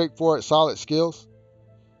basic, straightforward, solid skills.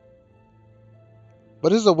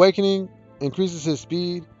 But his awakening increases his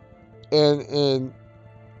speed and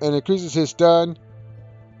increases his stun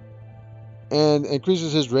and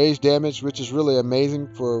increases his rage damage, which is really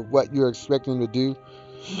amazing for what you're expecting him to do.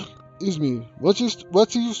 Excuse me. Once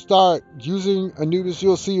you start using Anubis,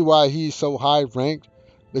 you'll see why he's so high ranked,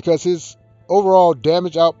 because his overall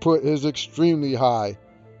damage output is extremely high.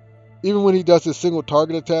 Even when he does his single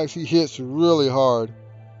target attacks, he hits really hard.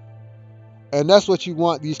 And that's what you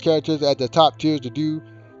want these characters at the top tiers to do.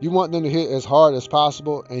 You want them to hit as hard as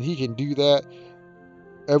possible, and he can do that.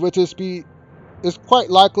 And with his speed, it's quite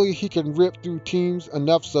likely he can rip through teams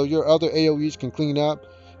enough so your other AoEs can clean up.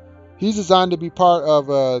 He's designed to be part of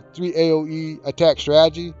a 3 AoE attack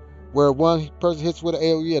strategy, where one person hits with an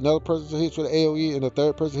AoE, another person hits with an AoE, and a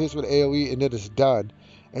third person hits with an AoE, and then it's done.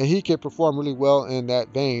 And he can perform really well in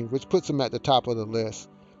that vein, which puts him at the top of the list.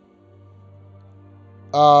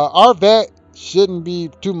 Our vet shouldn't be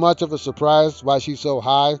too much of a surprise why she's so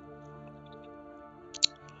high.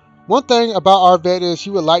 One thing about our vet is she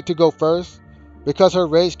would like to go first, because her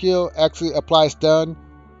raid skill actually applies stun.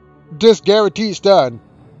 Just guaranteed stun.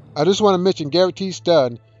 I just want to mention guaranteed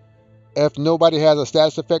stun if nobody has a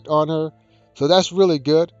status effect on her. So that's really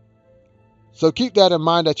good. So keep that in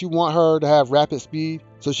mind, that you want her to have rapid speed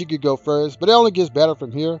so she could go first. But it only gets better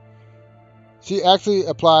from here. She actually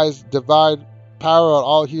applies divine power on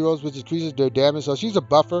all heroes, which increases their damage. So she's a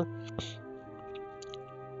buffer.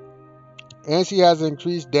 And she has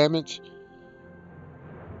increased damage.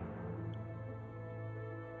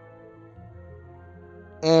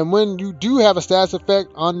 And when you do have a status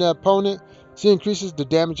effect on the opponent, she increases the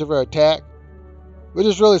damage of her attack, which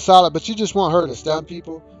is really solid. But you just want her to stun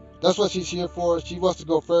people. That's what she's here for. She wants to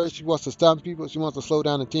go first. She wants to stun people. She wants to slow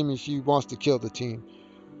down the team, and she wants to kill the team.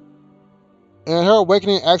 And her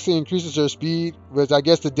awakening actually increases her speed, which I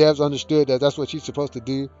guess the devs understood that that's what she's supposed to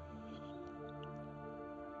do.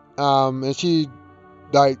 And she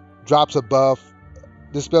like drops a buff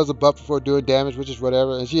dispels a buff before doing damage, which is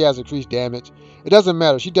whatever, and she has increased damage. It doesn't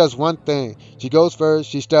matter. She does one thing. She goes first,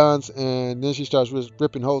 she stuns, and then she starts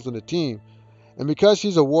ripping holes in the team. And because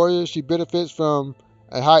she's a warrior, she benefits from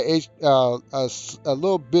a a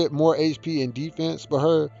little bit more HP in defense, but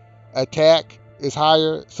her attack is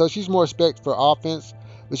higher, so she's more spec for offense,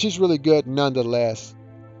 but she's really good nonetheless.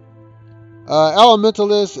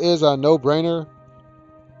 Elementalist is a no-brainer.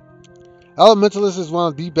 Elementalist is one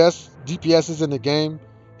of the best DPSs in the game,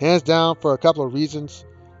 hands down, for a couple of reasons.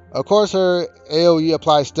 Of course, her AoE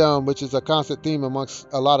applies stun, which is a constant theme amongst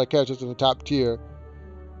a lot of characters in the top tier.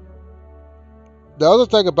 The other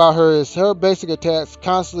thing about her is her basic attacks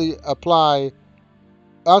constantly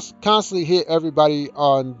hit everybody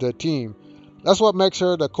on the team. That's what makes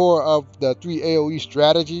her the core of the 3 AoE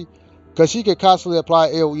strategy, because she can constantly apply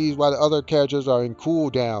AoEs while the other characters are in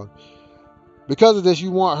cooldown. Because of this,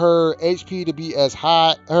 you want her HP to be as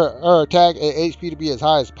high, her attack and HP to be as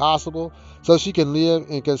high as possible, so she can live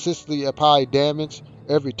and consistently apply damage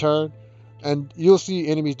every turn. And you'll see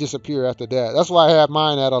enemies disappear after that. That's why I have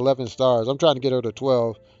mine at 11 stars. I'm trying to get her to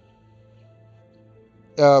 12.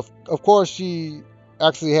 Of course, she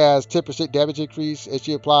actually has 10% damage increase, and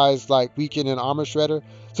she applies like weaken and armor shredder.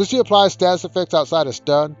 So she applies status effects outside of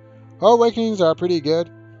stun. Her awakenings are pretty good.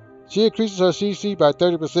 She increases her CC by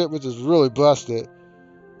 30%, which is really busted.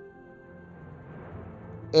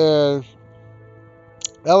 And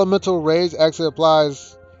Elemental Rage actually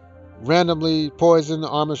applies randomly poison,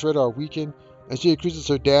 armor shredder, or weaken, and she increases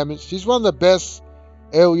her damage. She's one of the best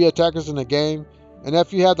AoE attackers in the game, and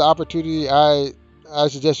if you have the opportunity, I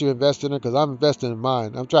suggest you invest in her, because I'm investing in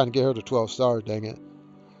mine. I'm trying to get her to 12 stars, dang it.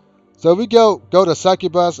 So we go to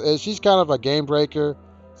Succubus, and she's kind of a game breaker.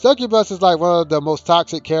 Succubus is like one of the most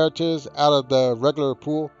toxic characters out of the regular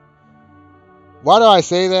pool. Why do I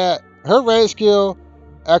say that? Her rage skill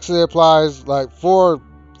actually applies like 4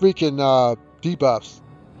 freaking debuffs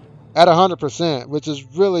at 100%, which is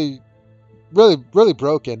really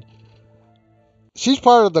broken. She's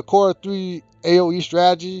part of the core 3 AoE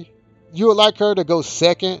strategy. You would like her to go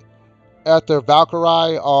second after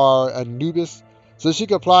Valkyrie or Anubis, so she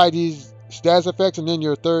can apply these status effects, and then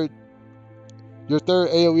your third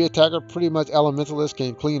AoE attacker, pretty much Elementalist,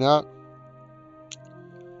 can clean up.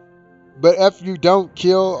 But if you don't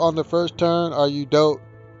kill on the first turn, or you don't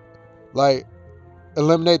like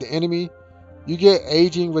eliminate the enemy, you get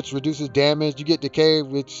aging, which reduces damage. You get decay,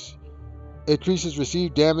 which increases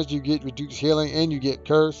received damage. You get reduced healing, and you get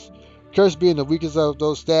curse. Curse being the weakest of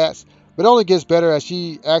those stats, but it only gets better as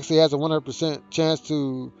she actually has a 100% chance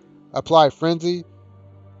to apply frenzy.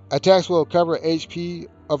 Attacks will cover HP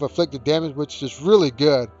of afflicted damage, which is really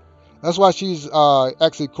good. That's why she's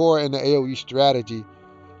actually core in the AoE strategy.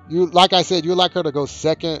 Like I said, you like her to go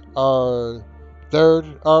second or third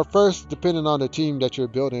or first, depending on the team that you're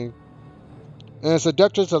building. And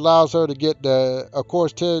Seductress allows her to get of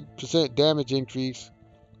course, 10% damage increase.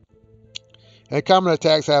 And common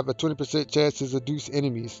attacks have a 20% chance to seduce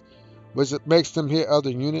enemies, which makes them hit other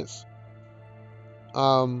units.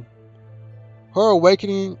 Her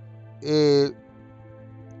awakening is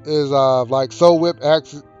like Soul Whip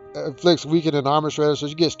inflicts weaken and armor shredder, so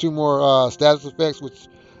she gets 2 more status effects, which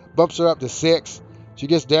bumps her up to 6. She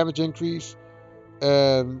gets damage increase,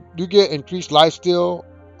 and you get increased lifesteal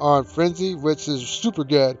on frenzy, which is super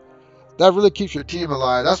good. That really keeps your team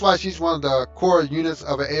alive. That's why she's one of the core units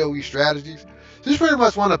of an AoE strategies. She's pretty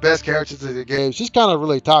much one of the best characters in the game. She's kind of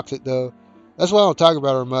really toxic though. That's why I don't talk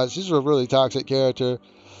about her much. She's a really toxic character.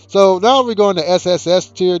 So now we go into SSS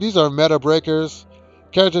tier. These are meta breakers.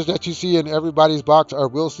 Characters that you see in everybody's box or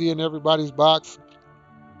will see in everybody's box.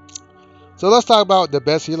 So let's talk about the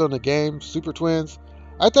best healer in the game, Super Twins.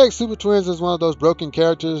 I think Super Twins is one of those broken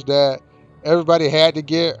characters that everybody had to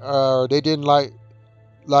get, or they didn't like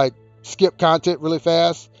skip content really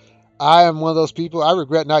fast. I am one of those people. I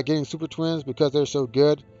regret not getting Super Twins because they're so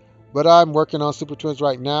good, but I'm working on Super Twins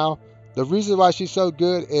right now. The reason why she's so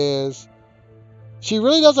good is she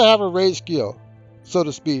really doesn't have a rage skill, so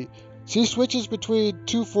to speak. She switches between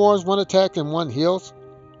 2 forms, 1 attack and 1 heals.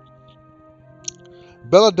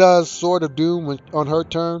 Bella does Sword of Doom on her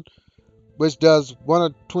turn, which does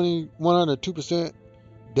 102%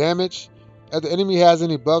 damage. If the enemy has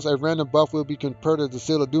any buffs, a random buff will be converted to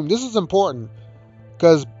Seal of Doom. This is important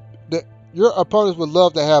because your opponents would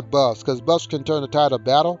love to have buffs, because buffs can turn the tide of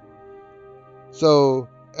battle. So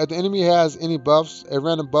if the enemy has any buffs, a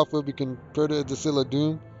random buff will be converted to Seal of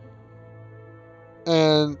Doom.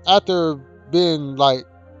 And after being like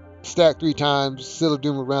stacked 3 times, Seal of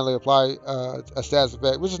Doom will randomly apply a status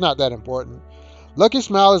effect, which is not that important. Lucky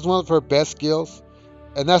Smile is one of her best skills,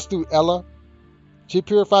 and that's through Ella. She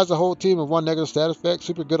purifies the whole team of one negative stat effect.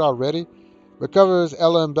 Super good already. Recovers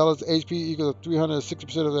Ella and Bella's HP equal to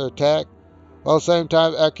 360% of their attack, while at the same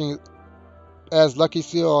time acting as Lucky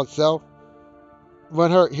Seal on itself. When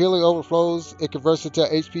her healing overflows, it converts into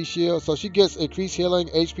an HP shield. So she gets increased healing,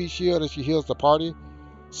 HP shield, and she heals the party.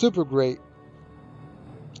 Super great.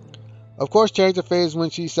 Of course, change of phase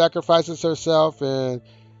when she sacrifices herself and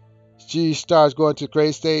she starts going to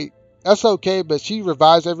crazy state. That's okay, but she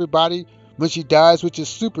revives everybody when she dies, which is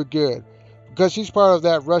super good. Because she's part of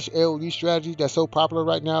that rush AoE strategy that's so popular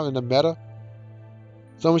right now in the meta.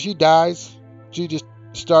 So when she dies, she just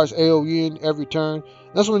starts AoEing every turn.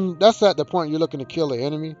 That's at the point you're looking to kill the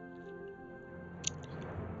enemy.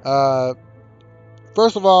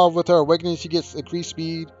 First of all, with her awakening, she gets increased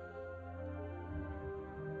speed.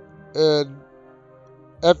 And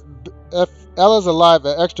if Ella's alive,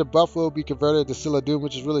 an extra buff will be converted to Scylla Doom,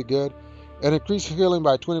 which is really good. And increased healing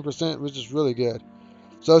by 20%, which is really good.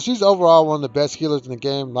 So she's overall one of the best healers in the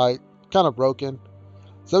game, like kind of broken.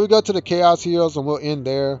 So we go to the Chaos Heroes and we'll end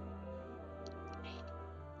there.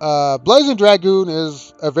 Blazing Dragoon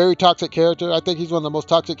is a very toxic character. I think he's one of the most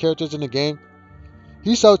toxic characters in the game.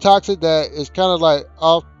 He's so toxic that it's kind of like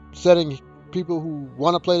offsetting people who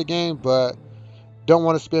want to play the game but don't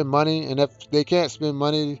want to spend money. And if they can't spend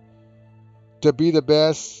money to be the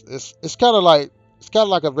best, it's kind of like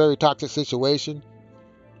a very toxic situation.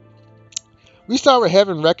 We start with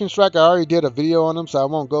Heaven Wrecking Strike. I already did a video on him, so I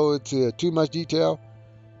won't go into too much detail.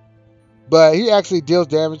 But he actually deals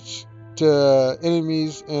damage to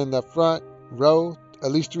enemies in the front row,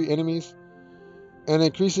 at least 3 enemies, and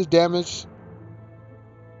increases damage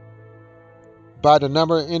by the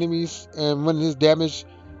number of enemies. And when his damage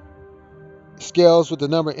scales with the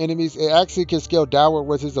number of enemies, it actually can scale downward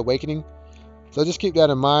with his awakening. So just keep that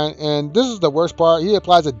in mind. And this is the worst part. He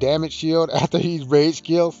applies a damage shield after he rage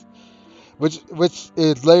kills, which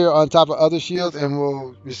is layered on top of other shields and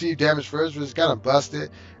will receive damage first, which is kind of busted.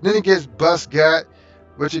 And then he gets Bust Gut,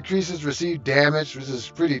 which increases received damage, which is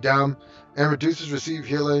pretty dumb, and reduces received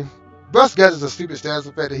healing. Bust Gut is a stupid status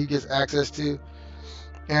effect that he gets access to.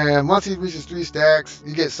 And once he reaches 3 stacks,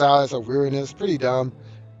 he gets Silence or Weariness. Pretty dumb.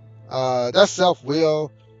 That's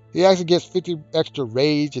Self-Will. He actually gets 50 extra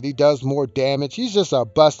rage and he does more damage. He's just a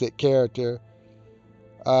busted character.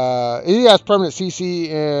 He has permanent CC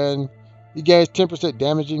and he gains 10%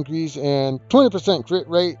 damage increase and 20% crit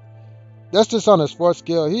rate. That's just on his 4th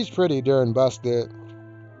skill. He's pretty darn busted.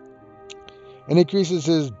 And increases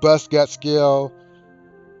his Bust Gut skill.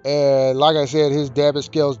 And like I said, his damage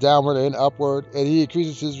scales downward and upward. And he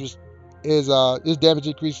increases his damage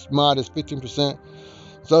increase mod is 15%.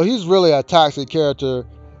 So he's really a toxic character.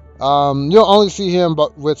 You'll only see him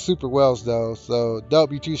with Super Wells though. So don't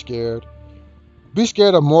be too scared. Be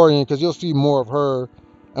scared of Morian because you'll see more of her.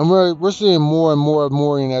 And we're seeing more and more of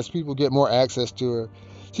Morian as people get more access to her.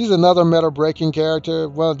 She's another meta-breaking character,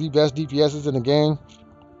 one of the best DPSs in the game.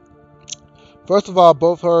 First of all,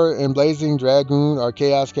 both her and Blazing Dragoon are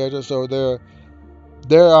Chaos characters, so their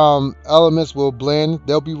elements will blend.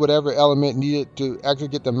 They'll be whatever element needed to actually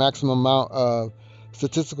get the maximum amount of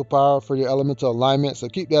statistical power for your elemental alignment, so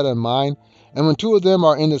keep that in mind. And when 2 of them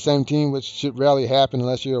are in the same team, which should rarely happen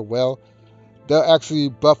unless you're well, they'll actually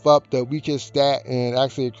buff up the weakest stat and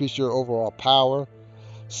actually increase your overall power.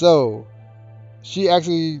 So she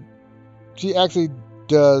actually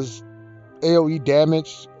does AoE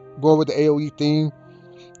damage, going with the AoE theme.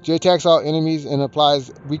 She attacks all enemies and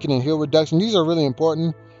applies weaken and heal reduction. These are really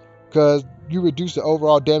important because you reduce the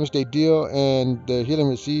overall damage they deal and the healing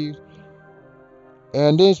received.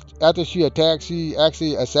 And then after she attacks, she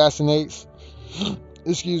actually assassinates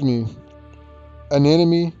excuse me,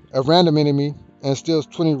 a random enemy, and steals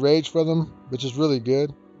 20 rage for them, which is really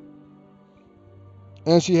good.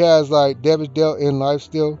 And she has like damage dealt in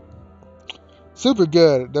lifesteal. Super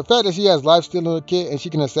good. The fact that she has lifesteal in her kit and she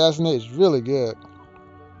can assassinate is really good.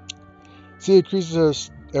 She increases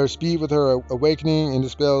her speed with her awakening and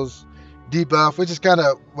dispels debuff, which is kind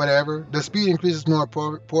of whatever. The speed increase is more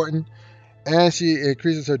important. And she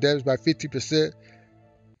increases her damage by 50%.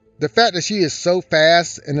 The fact that she is so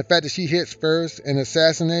fast and the fact that she hits first and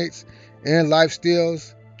assassinates and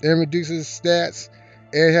lifesteals and reduces stats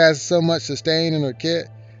and has so much sustain in her kit,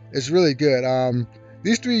 it's really good.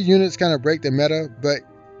 These 3 units kind of break the meta, but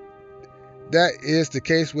that is the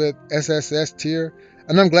case with SSS tier.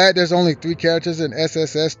 And I'm glad there's only 3 characters in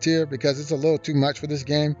SSS tier because it's a little too much for this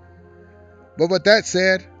game. But with that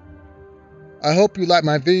said, I hope you liked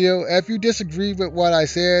my video. If you disagree with what I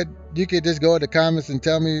said, you could just go in the comments and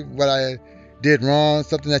tell me what I did wrong,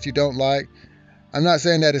 something that you don't like. I'm not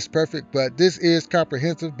saying that it's perfect, but this is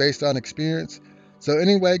comprehensive based on experience. So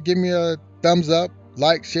anyway, give me a thumbs up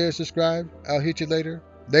Like, share, subscribe. I'll hit you later.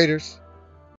 Laters.